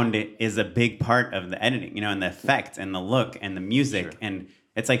sound is a big part of the editing, and the effects and the look and the music. And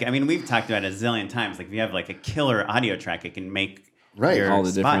it's like, I mean, we've talked about it a zillion times. Like if you have like a killer audio track, it can make Right. your All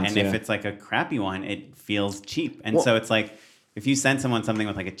the spot. difference, And if yeah. it's like a crappy one, it feels cheap. And Well- so it's like, if you send someone something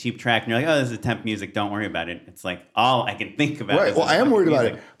with like a cheap track and you're like, oh, this is temp music, don't worry about it. It's like all I can think about. Right. is Well, this I am fucking worried about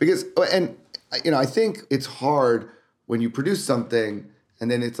music. it because, and I think it's hard when you produce something and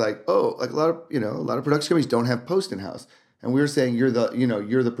then it's like, oh, like a lot of production companies don't have post in house, and we were saying you're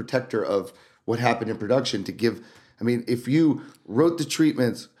the protector of what happened in production to give. I mean, if you wrote the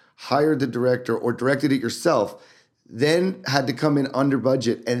treatments, hired the director, or directed it yourself, then had to come in under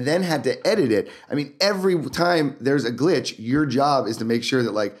budget and then had to edit it. I mean, every time there's a glitch, your job is to make sure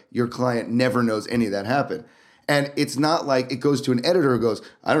that like your client never knows any of that happened. And it's not like it goes to an editor who goes,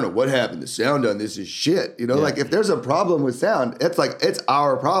 I don't know what happened. The sound on this is shit. Like if there's a problem with sound, it's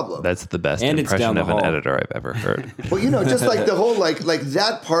our problem. That's the best And it's impression down the of an hall. editor I've ever heard. Well, just like the whole like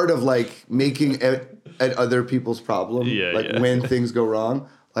that part of like making it other people's problem, Yeah. when things go wrong,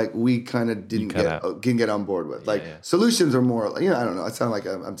 like we kind of didn't get on board with. Like solutions are more, I don't know. I sound like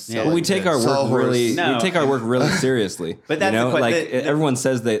I'm selling. Well, we take our work really, No. we take our work really seriously. But that's the like the- everyone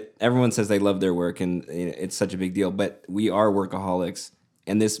says they love their work, and it's such a big deal. But we are workaholics,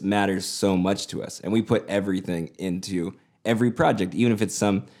 and this matters so much to us, and we put everything into every project, even if it's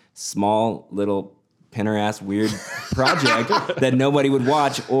some small little pinner ass weird project that nobody would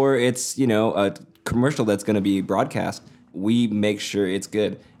watch, or it's a commercial that's going to be broadcast. We make sure it's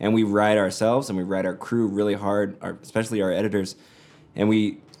good, and we ride ourselves and we ride our crew really hard, especially our editors, and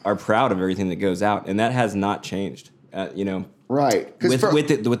we are proud of everything that goes out, and that has not changed. right. 'Cause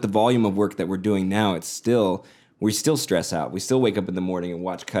With the volume of work that we're doing now, we still stress out. We still wake up in the morning and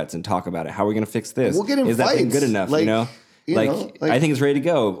watch cuts and talk about it. How are we going to fix this? We'll get in Is that thing fights, good enough? like, I think it's ready to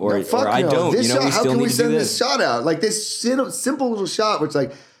go, or No, fuck I no. don't. This shot, we how still can need we to do send this. this shot out? Like this simple little shot, where it's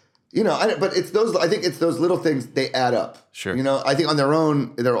like, but it's those. I think it's those little things. They add up. Sure. I think on their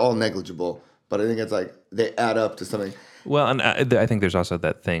own they're all negligible, but I think it's like they add up to something. Well, and I think there's also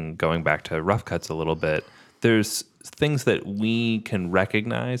that thing going back to rough cuts a little bit there's things that we can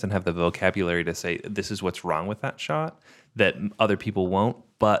recognize and have the vocabulary to say this is what's wrong with that shot that other people won't,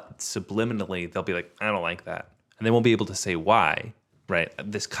 but subliminally they'll be like, I don't like that, and they won't be able to say why. Right,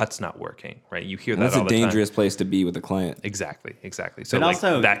 this cut's not working. Right, you hear that That's all a the time. dangerous place to be with a client. Exactly. So But like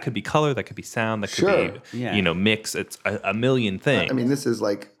also- that could be color, that could be sound, that could Sure. be Yeah. mix. It's a million things. I mean, this is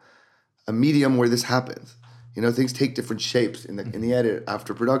like a medium where this happens. Things take different shapes in the edit,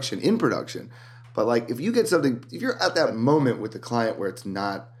 after production, in production. But like, if you get something, if you're at that moment with the client where it's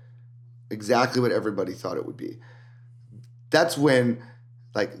not exactly what everybody thought it would be, that's when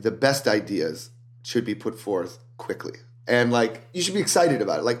like the best ideas should be put forth quickly. And like, you should be excited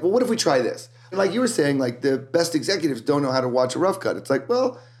about it. Like, well, what if we try this? And like you were saying, like the best executives don't know how to watch a rough cut. It's like,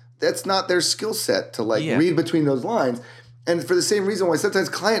 well, that's not their skill set to like Yeah. read between those lines. And for the same reason why sometimes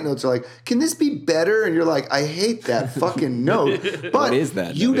client notes are like, can this be better? And you're like, I hate that fucking note. But What is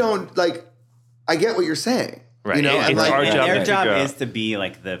that you note? don't like, I get what you're saying. Right. You know, It's and Like, our and job their to job figure out. is to be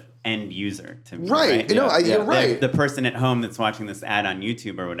like the end user. right. You know, Yeah. you're right. The person at home that's watching this ad on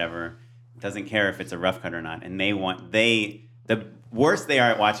YouTube or whatever doesn't care if it's a rough cut or not, and the worse they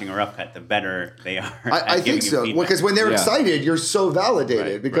are at watching a rough cut, the better they are. I at think giving you so. feedback. Because when they're Yeah. excited, you're so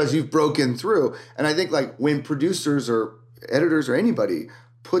validated Right, because you've broken through. And I think like when producers or editors or anybody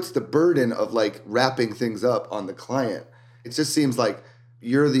puts the burden of like wrapping things up on the client, it just seems like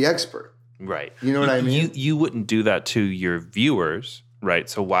you're the expert. right. You know what I mean? You wouldn't do that to your viewers, right?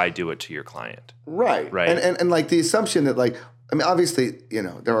 So why do it to your client? Right. Right. And like the assumption that like, I mean, obviously,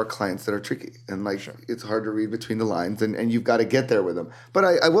 there are clients that are tricky and like it's hard to read between the lines and you've got to get there with them. But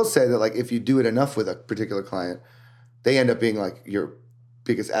I will say that like if you do it enough with a particular client, they end up being like your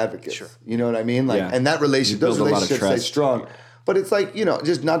biggest advocates. Sure. You know what I mean? Like, Yeah. and that You those build a lot of relationships stay trust. strong. But it's like,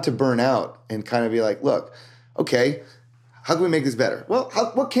 just not to burn out and kind of be like, look, okay, how can we make this better? Well,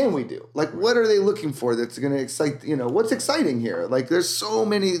 what can we do? Like, what are they looking for that's going to excite, what's exciting here? Like, there's so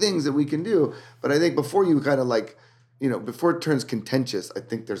many things that we can do. But I think before you kind of like, before it turns contentious, I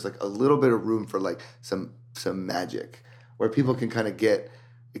think there's like a little bit of room for like some magic where people can kind of get,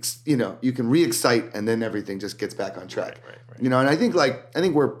 you can re-excite and then everything just gets back on track. Right. And I think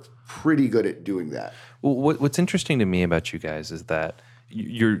we're pretty good at doing that. Well, what's interesting to me about you guys is that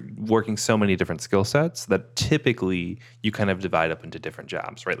you're working so many different skill sets that typically you kind of divide up into different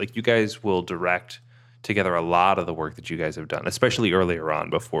jobs, right? Like you guys will direct together a lot of the work that you guys have done, especially earlier on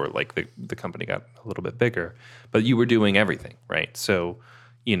before like the company got a little bit bigger. But you were doing everything, right? So,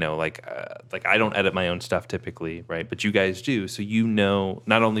 like I don't edit my own stuff typically, right? But you guys do. So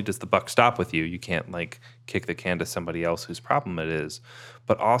not only does the buck stop with you, you can't like kick the can to somebody else whose problem it is,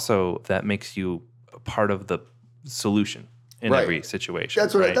 but also that makes you a part of the solution in Right. every situation.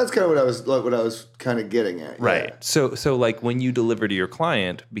 That's what right? that's kind of what I was kind of getting at. Right. Yeah. So like when you deliver to your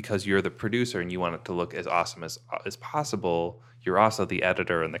client, because you're the producer and you want it to look as awesome as possible, you're also the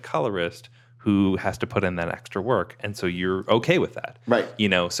editor and the colorist who has to put in that extra work. And so you're okay with that. Right.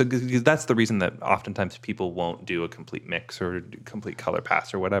 So because that's the reason that oftentimes people won't do a complete mix or complete color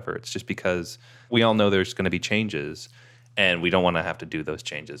pass or whatever. It's just because we all know there's going to be changes. And we don't want to have to do those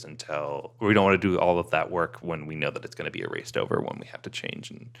changes we don't want to do all of that work when we know that it's going to be erased over when we have to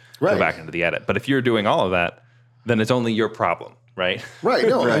change and Right. go back into the edit. But if you're doing all of that, then it's only your problem, right? Right.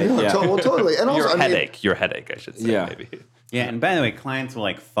 No. Right, yeah. Well, totally. And also, Your headache, I should say, Yeah. maybe. Yeah, and by the way, clients will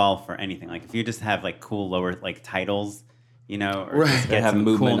like fall for anything. Like if you just have like cool lower like titles, or Right. just get Have some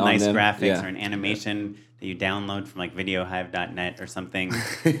movement cool, on nice them. graphics Yeah. or an animation that you download from like videohive.net or something.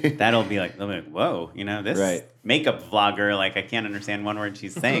 They'll be like, whoa, this Right. makeup vlogger, like I can't understand one word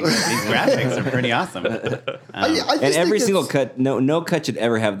she's saying. But these graphics are pretty awesome. I just And think every it's- single cut, no cut should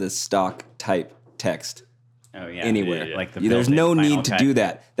ever have the stock type text Oh yeah, anywhere. Like the There's built-in no Final need to Cut. do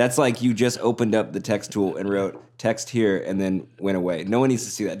that. That's like you just opened up the text tool and wrote text here and then went away. No one needs to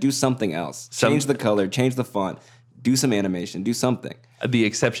see that. Do something else. Change the color, change the font, do some animation, do something. The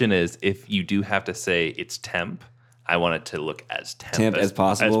exception is if you do have to say it's temp, I want it to look as temp As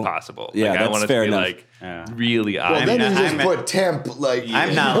possible? Yeah, I that's want it fair to be enough. like Yeah. really Well, odd. then you just I'm- put temp like.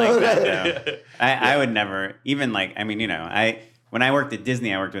 I'm not like that though. I would never even like. I mean, when I worked at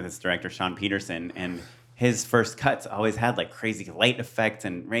Disney, I worked with this director Sean Peterson, and his first cuts always had like crazy light effects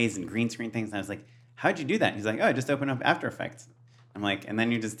and rays and green screen things. And I was like, "How'd you do that?" And he's like, "Oh, I just open up After Effects." I'm like, and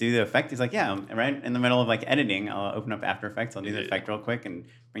then you just do the effect. He's like, "Yeah, I'm right in the middle of like editing. I'll open up After Effects. I'll do the effect real quick and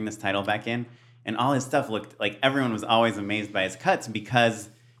bring this title back in." And all his stuff looked like everyone was always amazed by his cuts because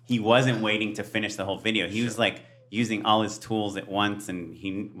he wasn't waiting to finish the whole video. He was like using all his tools at once, and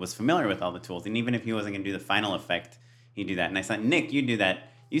he was familiar with all the tools. And even if he wasn't going to do the final effect, he'd do that. And I said, Nick, you do that.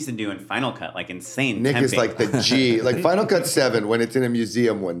 used to do in Final Cut, like insane. Nick is temping. like the G. Like Final Cut 7, when it's in a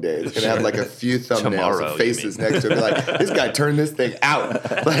museum one day, it's going to have like a few thumbnails Tomorrow, of faces next to it. Be like, this guy turned this thing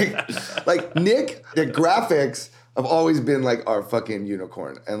out. Like Nick, the graphics have always been like our fucking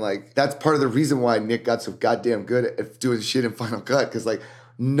unicorn. And like, that's part of the reason why Nick got so goddamn good at doing shit in Final Cut. Because like,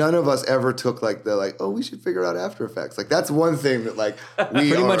 none of us ever took like oh, we should figure out After Effects. Like that's one thing that like we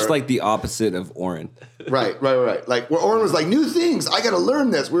Pretty much like the opposite of Oren. Right. Like where Oren was like, new things, I got to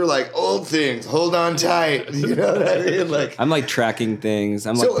learn this. We were like, old things, hold on tight. You know what I mean? Like I'm like tracking things.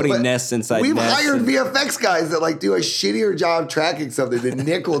 I'm like but putting nests inside We've nests. hired VFX guys that like do a shittier job tracking something than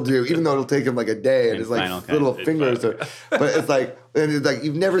Nick will do, even though it'll take him like a day and In his like Final Cut. little fingers are. But it's like. And it's like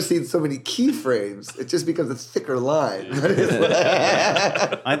you've never seen so many keyframes. It just becomes a thicker line.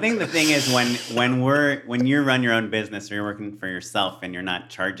 I think the thing is when you run your own business or you're working for yourself and you're not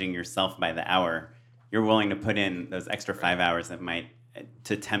charging yourself by the hour, you're willing to put in those extra 5 hours that might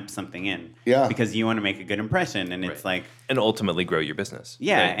to temp something in. Yeah. Because you want to make a good impression, and it's like and ultimately grow your business.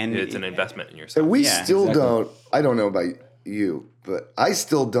 Yeah, right? and it's an investment in yourself. And we Yeah, still exactly. don't. I don't know about you, but I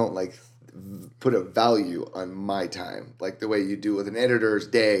still don't like put a value on my time like the way you do with an editor's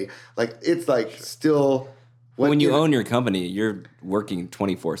day. Like it's like still. When you own your company, you're working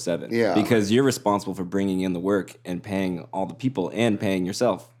 24/7. Yeah. Because you're responsible for bringing in the work and paying all the people and paying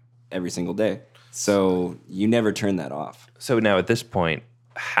yourself every single day. So you never turn that off. So now at this point,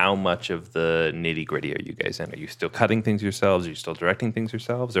 how much of the nitty gritty are you guys in? Are you still cutting things yourselves? Are you still directing things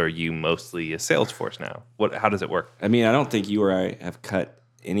yourselves? Or are you mostly a sales force now? How does it work? I mean, I don't think you or I have cut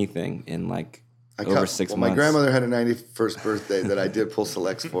anything in like over 6 months. My grandmother had a 91st birthday that I did pull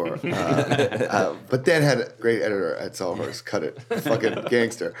selects for, but then had a great editor at Sawhorse cut it. Fucking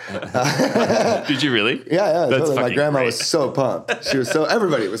gangster. Did you really? Yeah. That's Totally. My fucking grandma great. was so pumped.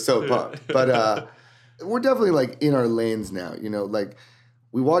 Everybody was so pumped. But we're definitely like in our lanes now. You know, like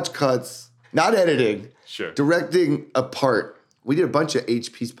we watch cuts, not editing, Sure. directing a part. We did a bunch of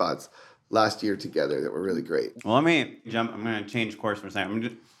HP spots last year together that were really great. Well, let me jump. I'm going to change course for a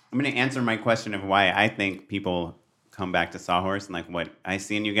second. I'm going to answer my question of why I think people come back to Sawhorse and like what I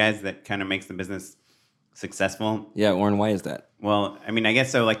see in you guys that kind of makes the business successful. Yeah, Warren, why is that? Well, I mean, I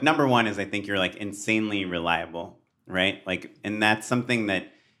guess so. Like number one is I think you're like insanely reliable, right? Like, and that's something that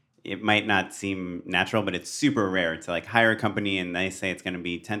it might not seem natural, but it's super rare to like hire a company and they say it's going to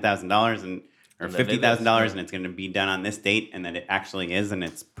be $10,000 and or And then it is, $50,000 and it's going to be done on this date, and that it actually is, and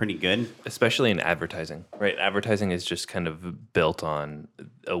it's pretty good. Especially in advertising, right? Advertising is just kind of built on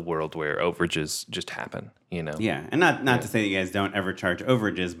a world where overages just happen, you know? Yeah, and not to say that you guys don't ever charge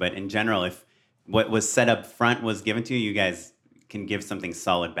overages, but in general, if what was set up front was given to you, you guys can give something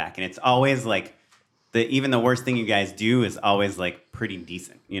solid back, and it's always like even the worst thing you guys do is always like pretty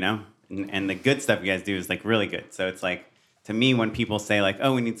decent, you know. And the good stuff you guys do is like really good. So it's like to me when people say like,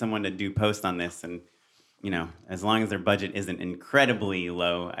 oh, we need someone to do post on this, and you know, as long as their budget isn't incredibly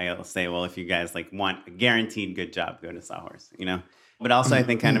low, I'll say, well, if you guys like want a guaranteed good job, go to Sawhorse, you know. But also, I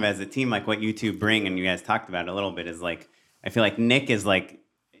think kind of as a team, like what you two bring, and you guys talked about it a little bit, is like I feel like Nick is like,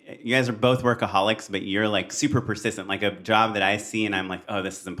 you guys are both workaholics, but you're like super persistent. Like a job that I see and I'm like, oh,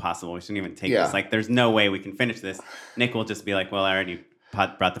 this is impossible. We shouldn't even take this. Like, there's no way we can finish this. Nick will just be like, well, I already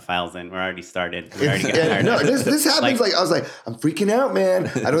brought the files in. We're already started. We're already getting tired. No, this happens. Like I was like, I'm freaking out, man.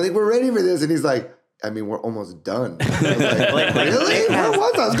 I don't think we're ready for this. And he's like, I mean, we're almost done. I was like, really? Where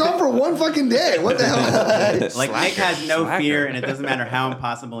was I? I was gone for one fucking day. What the hell? Like Nick has no fear, and it doesn't matter how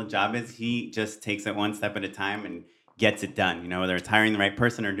impossible a job is. He just takes it one step at a time and gets it done. You know, whether it's hiring the right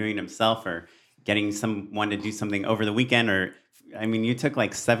person or doing it himself or getting someone to do something over the weekend. Or, I mean, you took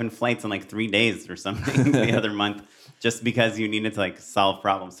like 7 flights in like 3 days or something the other month just because you needed to like solve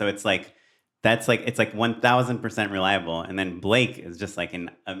problems. So it's like, it's like 1000% reliable. And then Blake is just like an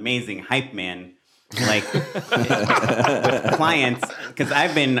amazing hype man. Like with clients, because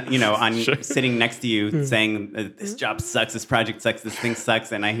I've been, you know, sitting next to you saying this job sucks, this project sucks, this thing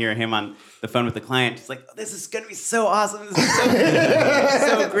sucks, and I hear him on the phone with the client, just like, oh, this is gonna be so awesome, this is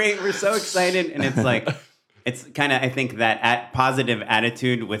so great, we're so excited, and it's like, it's kind of, I think that positive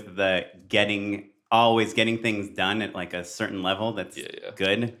attitude with the always getting things done at like a certain level that's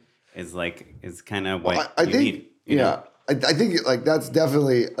good is kind of what I you think, need. You know? I think like that's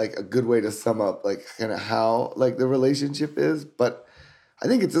definitely like a good way to sum up like kind of how like the relationship is. But I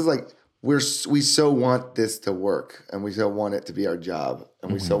think it's just like we so want this to work, and we so want it to be our job,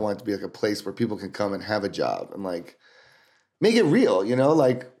 and we so want it to be like a place where people can come and have a job and like make it real. You know,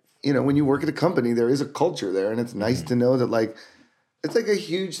 like, you know, when you work at a company, there is a culture there, and it's nice to know that like it's like a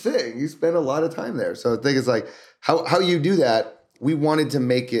huge thing. You spend a lot of time there, so I think it's like how you do that we wanted to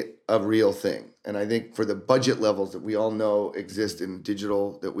make it a real thing. And I think for the budget levels that we all know exist in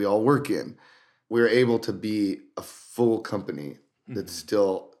digital that we all work in, we're able to be a full company that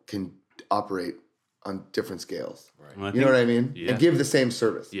still can operate on different scales. Well, I You know what I mean? Yeah. And give the same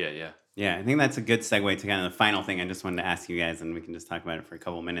service. Yeah. Yeah, I think that's a good segue to kind of the final thing I just wanted to ask you guys, and we can just talk about it for a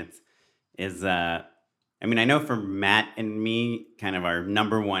couple minutes. Is I mean, I know for Matt and me, kind of our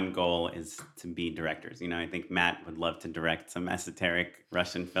number one goal is to be directors. You know, I think Matt would love to direct some esoteric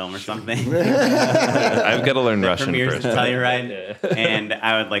Russian film or something. I've got to learn that Russian premieres first. in Telluride. And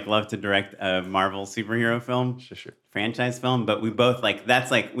I would love to direct a Marvel superhero film. Sure. Franchise film, but we both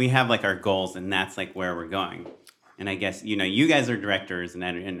we have like our goals, and that's like where we're going. And I guess, you know, you guys are directors and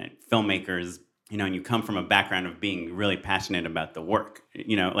filmmakers, you know, and you come from a background of being really passionate about the work,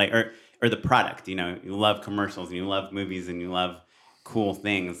 you know, like, or the product, you know, you love commercials and you love movies and you love cool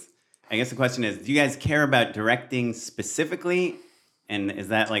things. I guess the question is, do you guys care about directing specifically? And is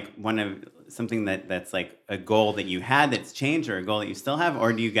that like something that's like a goal that you had that's changed, or a goal that you still have?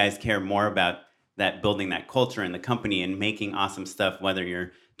 Or do you guys care more about that, building that culture in the company and making awesome stuff, whether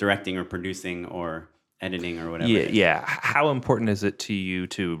you're directing or producing or editing or whatever? Yeah. How important is it to you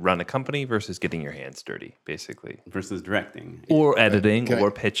to run a company versus getting your hands dirty, basically? Versus directing. Or editing, Can I-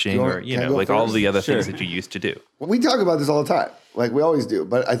 or pitching, do you want- or, you can I know, go like all first? the other things that you used to do. Well, we talk about this all the time. Like we always do.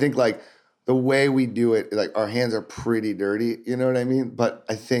 But I think like the way we do it, like our hands are pretty dirty. You know what I mean? But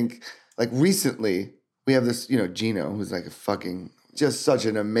I think like recently we have this, you know, Gino, who's like just such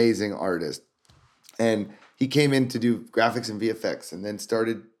an amazing artist. And he came in to do graphics and VFX and then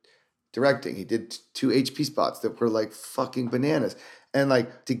started directing. He did 2 HP spots that were like fucking bananas. And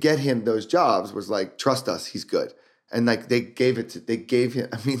like to get him those jobs was like, trust us, he's good. And like they gave him,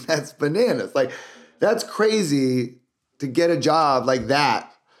 I mean, that's bananas. Like that's crazy to get a job like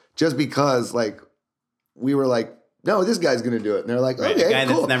that just because like we were like, no, this guy's gonna do it. And they're like, Right, okay, a guy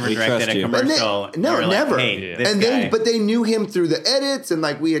cool. that's never We directed trust a you. commercial. And they- no, you were like, never. hey, Yeah. this And guy. then, but they knew him through the edits, and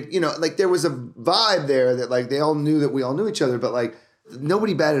like we had, you know, like there was a vibe there that like they all knew that we all knew each other, but like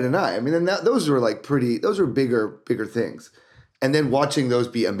nobody batted an eye. I mean, and those were like those were bigger things. And then watching those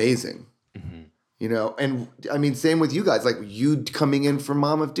be amazing, you know, and I mean, same with you guys, like you coming in from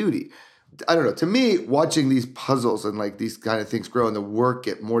Mom of Duty. I don't know. To me, watching these puzzles and like these kind of things grow and the work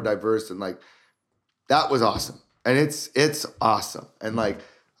get more diverse and like that was awesome. And it's awesome. And like,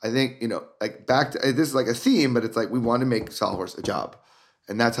 I think, you know, like back to, this is like a theme, but it's like, we want to make Sawhorse a job.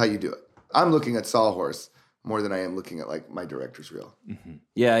 And that's how you do it. I'm looking at Sawhorse more than I am looking at like my director's reel.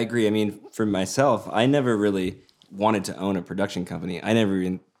 Yeah, I agree. I mean, for myself, I never really wanted to own a production company. I never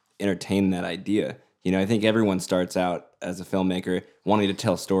even entertained that idea. You know, I think everyone starts out as a filmmaker wanting to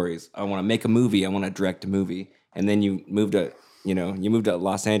tell stories. I want to make a movie. I want to direct a movie. And then you move to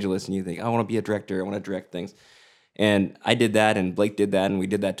Los Angeles and you think, I want to be a director. I want to direct things. And I did that, and Blake did that, and we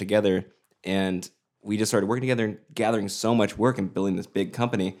did that together. And we just started working together and gathering so much work and building this big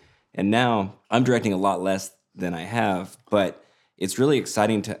company. And now I'm directing a lot less than I have, but it's really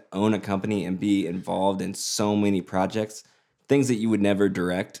exciting to own a company and be involved in so many projects, things that you would never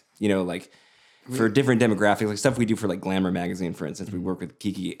direct, you know, like for different demographics, like stuff we do for like Glamour magazine, for instance. We work with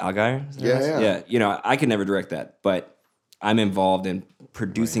Kiki Algeier. Yeah. You know, I could never direct that, but I'm involved in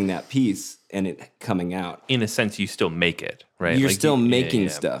producing that piece and it coming out. In a sense, you still make it, right? You're Like, still yeah, making yeah.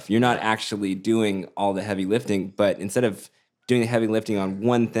 stuff. You're not actually doing all the heavy lifting, but instead of doing the heavy lifting on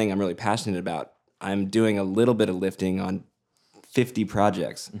one thing I'm really passionate about, I'm doing a little bit of lifting on 50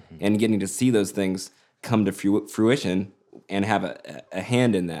 projects and getting to see those things come to fruition and have a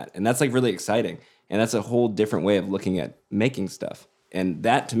hand in that. And that's like really exciting. And that's a whole different way of looking at making stuff. And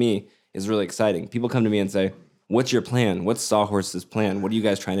that to me is really exciting. People come to me and say, what's your plan? What's Sawhorse's plan? What are you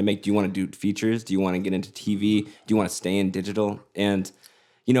guys trying to make? Do you want to do features? Do you want to get into TV? Do you want to stay in digital? And,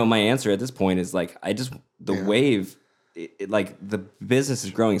 you know, my answer at this point is like, wave, like the business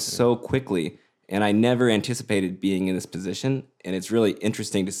is growing so quickly and I never anticipated being in this position. And it's really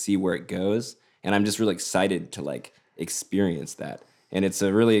interesting to see where it goes. And I'm just really excited to like experience that. And it's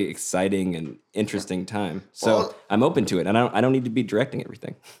a really exciting and interesting time. So Well, I'm open to it. And I don't need to be directing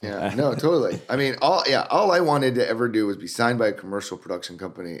everything. Yeah, no, totally. I mean, all I wanted to ever do was be signed by a commercial production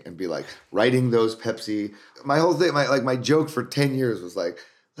company and be like writing those Pepsi. My whole thing, my joke for 10 years was like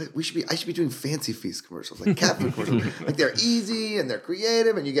I should be doing Fancy Feast commercials, like cat food commercials. Like they're easy and they're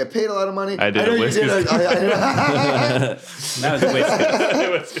creative and you get paid a lot of money. I did know a you Whiskas. That was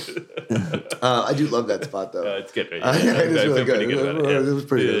Whiskas. I do love that spot though. It's good, right? It is I really feel good. pretty about it, yeah. It was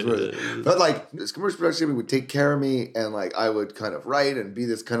pretty good. But like this commercial production company would take care of me and like I would kind of write and be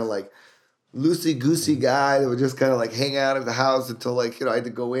this kind of like loosey-goosey guy that would just kind of like hang out at the house until like, you know, I had to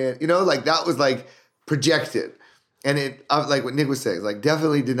go in. You know, like that was like projected. And it, like what Nick was saying, like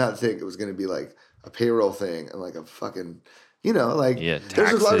definitely did not think it was going to be like a payroll thing and like a fucking, like there's a lot of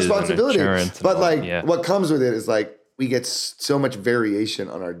taxes and responsibility. insurance and But all, like what comes with it is like we get so much variation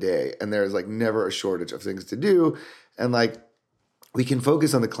on our day, and there's like never a shortage of things to do, and like we can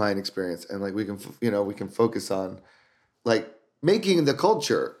focus on the client experience, and like we can focus on like making the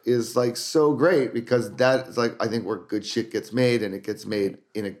culture is like so great because that is like I think where good shit gets made, and it gets made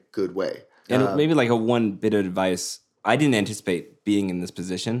in a good way. And maybe like a one bit of advice, I didn't anticipate being in this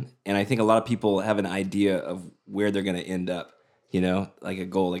position. And I think a lot of people have an idea of where they're going to end up, like a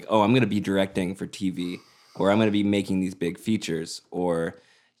goal, like, oh, I'm going to be directing for TV, or I'm going to be making these big features, or,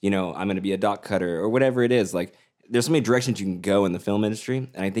 I'm going to be a dot cutter, or whatever it is. Like, there's so many directions you can go in the film industry.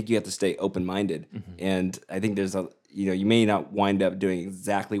 And I think you have to stay open-minded. Mm-hmm. And I think there's you may not wind up doing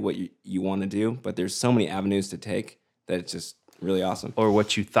exactly what you want to do, but there's so many avenues to take that it's just really awesome. Or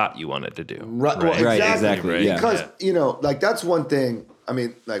what you thought you wanted to do. Right, well, exactly. Right. Yeah. Because, like that's one thing. I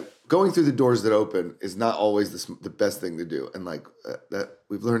mean, like going through the doors that open is not always the best thing to do. And like that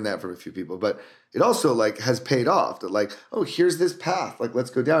we've learned that from a few people, but it also like has paid off that like, oh, here's this path. Like,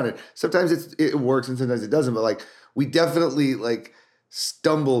 let's go down it. Sometimes it works and sometimes it doesn't, but like we definitely like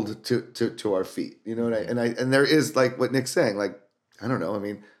stumbled to our feet, and there is like what Nick's saying, like, I don't know. I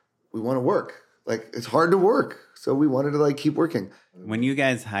mean, we want to work. Like it's hard to work. So we wanted to like keep working. When you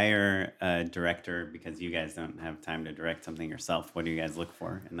guys hire a director because you guys don't have time to direct something yourself, what do you guys look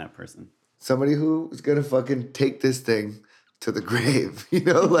for in that person? Somebody who is going to fucking take this thing to the grave,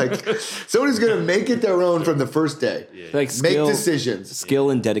 like somebody's going to make it their own from the first day. Yeah. Like make decisions. Skill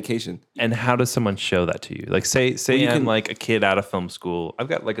and dedication. And how does someone show that to you? Like say I'm like a kid out of film school. I've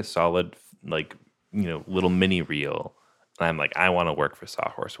got like a solid, like, little mini reel. And I'm like, I want to work for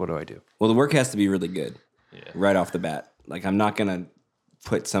Sawhorse. What do I do? Well, the work has to be really good right off the bat. Like, I'm not going to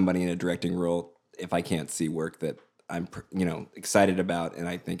put somebody in a directing role if I can't see work that I'm, excited about and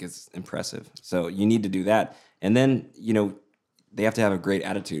I think is impressive. So you need to do that. And then, they have to have a great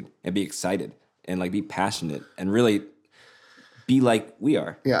attitude and be excited and like be passionate and really be like we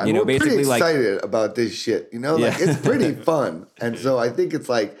are. Yeah, we're basically pretty excited about this shit. Like it's pretty fun. And so I think it's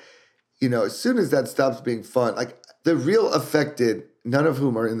like, as soon as that stops being fun, like the real affected, none of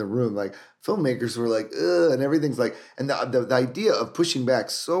whom are in the room, like filmmakers were like, ugh, and everything's like, and the idea of pushing back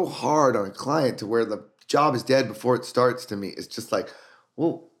so hard on a client to where the job is dead before it starts, to me is just like,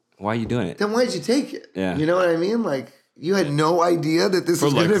 well, why are you doing it? Then why'd you take it? Yeah. You know what I mean? Like, you had no idea that this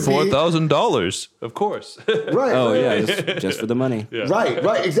was going to be $4,000, of course. Right. Oh yeah, just for the money. Yeah.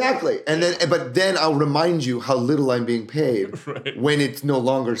 Right, exactly. And then I'll remind you how little I'm being paid when it no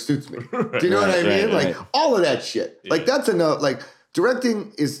longer suits me. Do you know what I mean? Like all of that shit. Yeah. Like that's enough. Like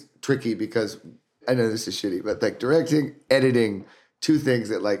directing is tricky because I know this is shitty, but like directing, editing, two things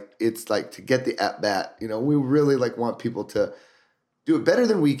that like it's like to get the at bat. We really like want people to do it better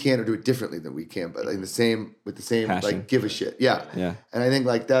than we can or do it differently than we can, but like with the same passion. Like give a shit. Yeah. And I think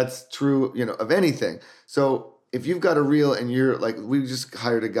like that's true, of anything. So if you've got a reel and you're like, we just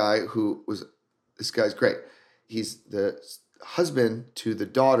hired a guy this guy's great. He's the husband to the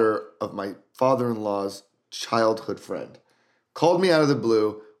daughter of my father-in-law's childhood friend. Called me out of the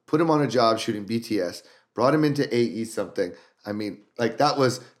blue, put him on a job shooting BTS, brought him into AE something. I mean, like that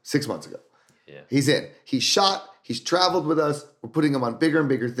was 6 months ago. Yeah. He's in. He's shot. He's traveled with us. We're putting him on bigger and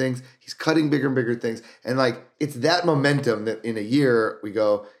bigger things. He's cutting bigger and bigger things. And like, it's that momentum that in a year we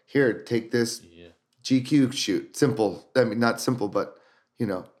go, here, take this GQ shoot. Simple. I mean, not simple, but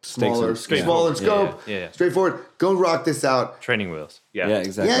smaller scope, straightforward. Go rock this out. Training wheels. Yeah,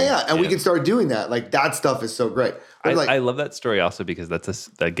 exactly. Yeah. And we can start doing that. Like that stuff is so great. I love that story also because that's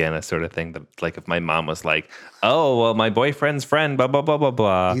a sort of thing that like if my mom was like, oh, well, my boyfriend's friend, blah, blah, blah, blah,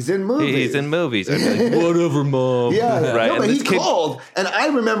 blah. He's in movies. I'd be like, whatever, mom. Yeah. Right. No, but he called and I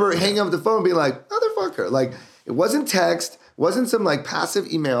remember hanging up the phone and being like, motherfucker. Like it wasn't text, wasn't some like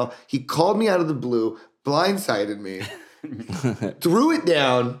passive email. He called me out of the blue, blindsided me. Threw it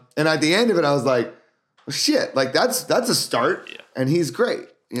down, and at the end of it, I was like, well, "Shit! Like that's a start." Yeah. And he's great,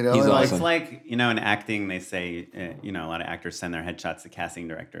 He's awesome. It's like in acting, they say a lot of actors send their headshots to casting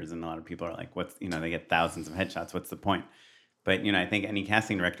directors, and a lot of people are like, "What's they get thousands of headshots. What's the point?" But I think any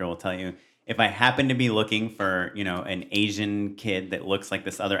casting director will tell you, if I happen to be looking for an Asian kid that looks like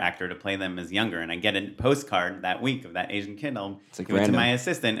this other actor to play them as younger, and I get a postcard that week of that Asian kid, I'll give it to my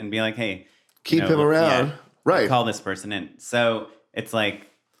assistant and be like, "Hey, keep him around." Yeah, right. Call this person in. So it's like,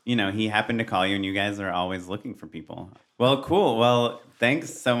 he happened to call you and you guys are always looking for people. Well, cool. Well,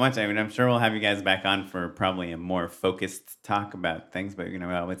 thanks so much. I mean, I'm sure we'll have you guys back on for probably a more focused talk about things, but, we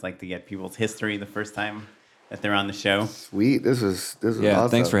always like to get people's history the first time that they're on the show. Sweet. This was awesome.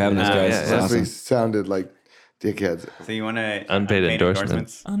 Thanks for having us, guys. Sounded like Dickheads. So you want to Unpaid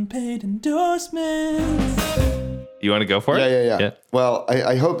endorsements. Unpaid endorsements. You want to go for it? Yeah. Well,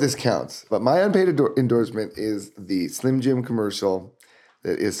 I hope this counts. But my unpaid endorsement is the Slim Jim commercial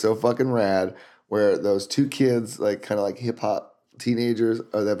that is so fucking rad, where those two kids, like kind of like hip hop teenagers,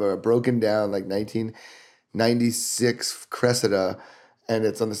 they have a broken down like 1996 Cressida, and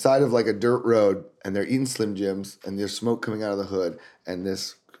it's on the side of like a dirt road, and they're eating Slim Jims, and there's smoke coming out of the hood, and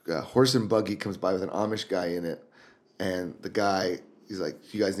this horse and buggy comes by with an Amish guy in it, and the guy, he's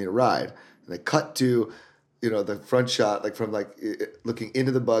like, "You guys need a ride," and they cut to, the front shot, like from like looking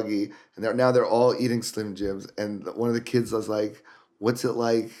into the buggy, and they're all eating Slim Jims, and one of the kids was like, "What's it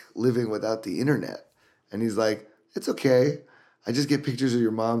like living without the internet?" And he's like, "It's okay. I just get pictures of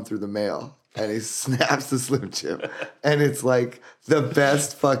your mom through the mail." And he snaps the Slim Jim, and it's like the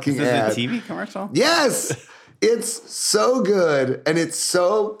best fucking ad. Is this a TV commercial? Yes. It's so good, and it's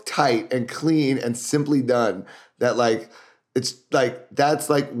so tight and clean and simply done that it's like that's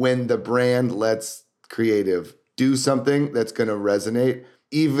like when the brand lets creative do something that's going to resonate,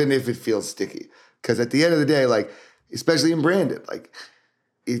 even if it feels sticky. Because at the end of the day, like especially in branded, like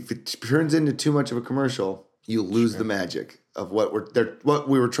if it turns into too much of a commercial, you lose the magic of what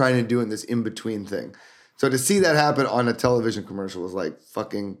we were trying to do in this in between thing. So to see that happen on a television commercial was like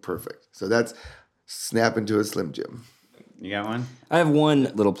fucking perfect. So that's snap into a Slim Jim. You got one? I have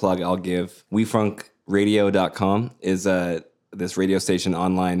one little plug I'll give. WeFunkRadio.com is this radio station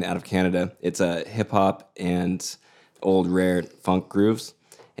online out of Canada. It's a hip hop and old rare funk grooves.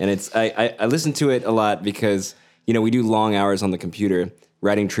 And I listen to it a lot because, we do long hours on the computer,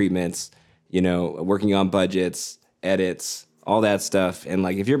 writing treatments, working on budgets, edits, all that stuff. And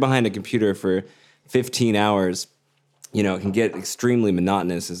like if you're behind a computer for 15 hours, it can get extremely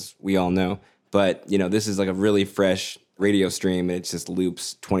monotonous, as we all know. But, this is like a really fresh radio stream, and it just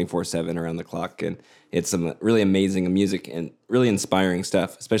loops 24/7 around the clock. And it's some really amazing music and really inspiring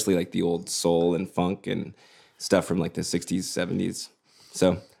stuff, especially like the old soul and funk and stuff from like the 60s, 70s.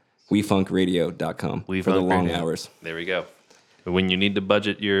 So WeFunkRadio.com for the long hours. There we go. When you need to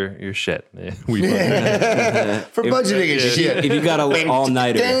budget your shit. For budgeting and shit. If you got a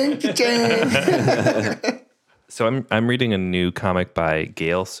all-nighter. So I'm reading a new comic by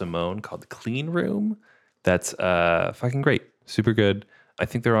Gail Simone called Clean Room. That's fucking great. Super good. I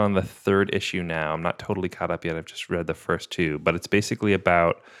think they're on the 3rd issue now. I'm not totally caught up yet. I've just read the first 2. But it's basically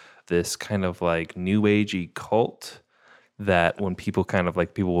about this kind of like new agey cult that when people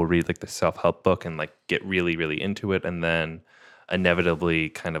people will read like the self-help book and like get really, really into it, and then inevitably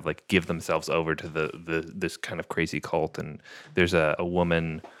kind of like give themselves over to this kind of crazy cult. And there's a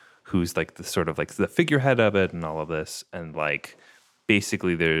woman who's like the sort of like the figurehead of it and all of this. And like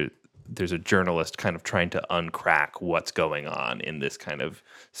basically there's a journalist kind of trying to uncrack what's going on in this kind of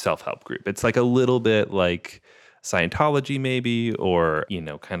self-help group. It's like a little bit like Scientology maybe, or,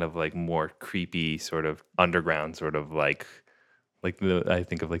 kind of like more creepy sort of underground sort of like I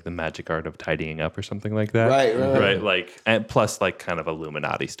think of like the magic art of tidying up or something like that. Right. Like, and plus like kind of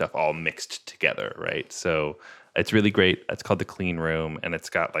Illuminati stuff all mixed together. Right. So it's really great. It's called The Clean Room, and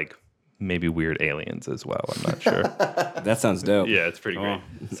it's got like maybe weird aliens as well. I'm not sure. That sounds dope. Yeah, it's pretty great.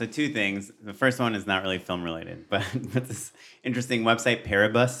 So 2 things. The first one is not really film related, but this interesting website,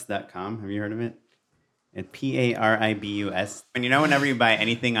 Paribus.com. Have you heard of it? It's Paribus. And whenever you buy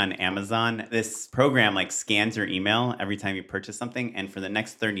anything on Amazon, this program like scans your email every time you purchase something. And for the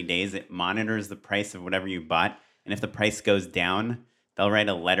next 30 days, it monitors the price of whatever you bought. And if the price goes down, they'll write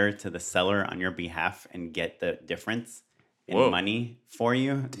a letter to the seller on your behalf and get the difference in money for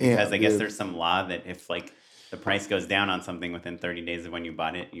you. Because I guess there's some law that if like the price goes down on something within 30 days of when you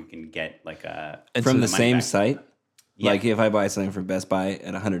bought it, you can get like a... From the same back. Site? Yeah. Like if I buy something from Best Buy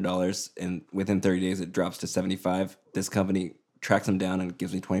at $100 and within 30 days it drops to $75, this company tracks them down and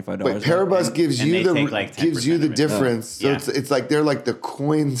gives me $25. Wait, Paribus gives you the difference. Yeah. So it's like they're like the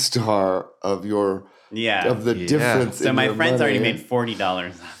Coinstar of your difference. So my friend's money. already made $40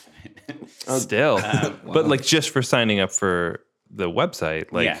 off of it. Still, but like just for signing up for the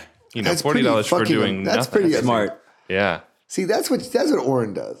website, like That's $40 for doing that's nothing. pretty Smart. Yeah. See, that's what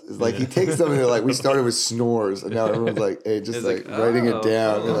Oren does. Is like he takes something that like we started with snores, and now everyone's like, hey, just like writing it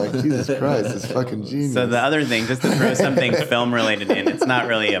down. They're like, Jesus Christ, it's fucking genius. So the other thing, just to throw something film related in, it's not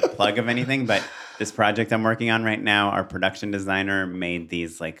really a plug of anything, but this project I'm working on right now, our production designer made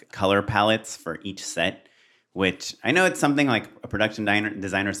these like color palettes for each set, which I know it's something like a production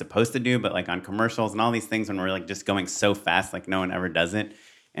designer is supposed to do, but like on commercials and all these things when we're like just going so fast, like no one ever does it.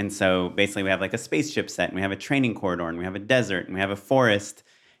 And so basically we have like a spaceship set, and we have a training corridor, and we have a desert, and we have a forest.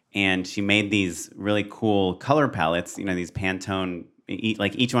 And she made these really cool color palettes, these Pantone,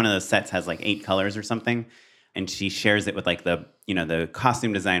 like each one of those sets has like 8 colors or something. and she shares it with like the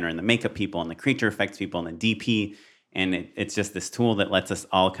costume designer and the makeup people and the creature effects people and the DP, and it's just this tool that lets us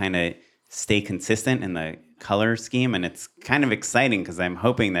all kind of stay consistent in the color scheme, and it's kind of exciting because I'm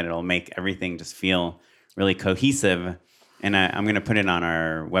hoping that it'll make everything just feel really cohesive. And I'm going to put it on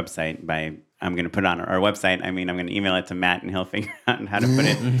our website. I'm going to put it on our website. I mean, I'm going to email it to Matt, and he'll figure out how to put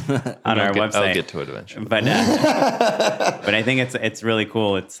it on our website. I'll get to it eventually. But I think it's really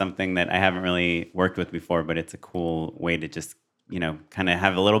cool. It's something that I haven't really worked with before, but it's a cool way to just kind of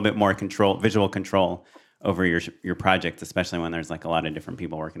have a little bit more visual control over your project, especially when there's like a lot of different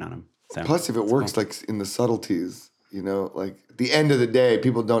people working on them. So plus, if it works like in the subtleties, like at the end of the day,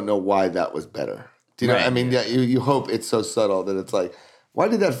 people don't know why that was better. Do you know what I mean? Yeah, you hope it's so subtle that it's like, why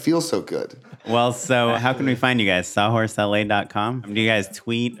did that feel so good? Well, so how can we find you guys? SawhorseLA.com? Do you guys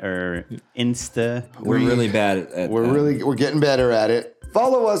tweet or Insta? We're really bad at we're getting better at it.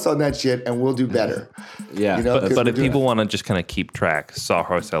 Follow us on that shit, and we'll do better. Yeah. But if people want to just kind of keep track,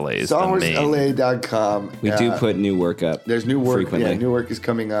 Sawhorse LA is the main. SawhorseLA.com. We do put new work up. There's new work. frequently. Yeah, new work is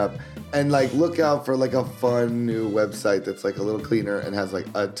coming up. And like, look out for like a fun new website that's like a little cleaner and has like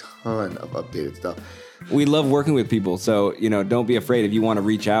a ton of updated stuff. We love working with people, so don't be afraid. If you want to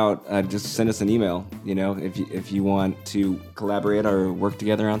reach out, just send us an email. If you want to collaborate or work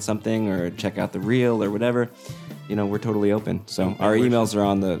together on something or check out the reel or whatever, we're totally open. So our emails are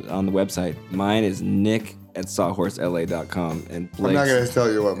on the website. Mine is nick@sawhorsela.com, and I'm not Blake's. gonna tell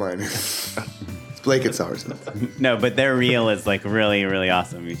you what mine is. It's Blake at Sawhorse. No, but their reel is like really, really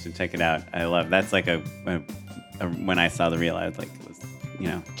awesome. You should check it out. I love that's like a when I saw the reel, I was like,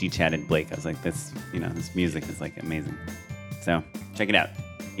 G-chatted Blake. I was like, this music is like amazing. So check it out.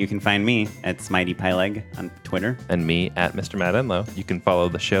 You can find me at Smitey Pyleg on Twitter. And me at Mr. Matt Enlow. You can follow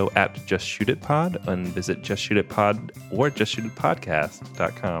the show at Just Shoot It Pod and visit Just Shoot It Pod or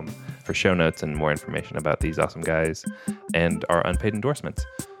justshootitpodcast.com for show notes and more information about these awesome guys and our unpaid endorsements.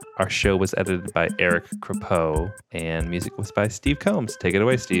 Our show was edited by Eric Crepeau and music was by Steve Combs. Take it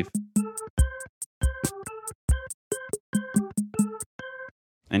away, Steve.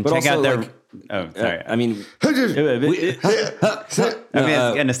 And But check out also, their. Oh, sorry. I mean, I was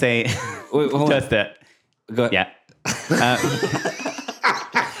gonna say wait, hold on. just that. Go ahead. Yeah.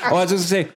 Oh, I was just gonna say,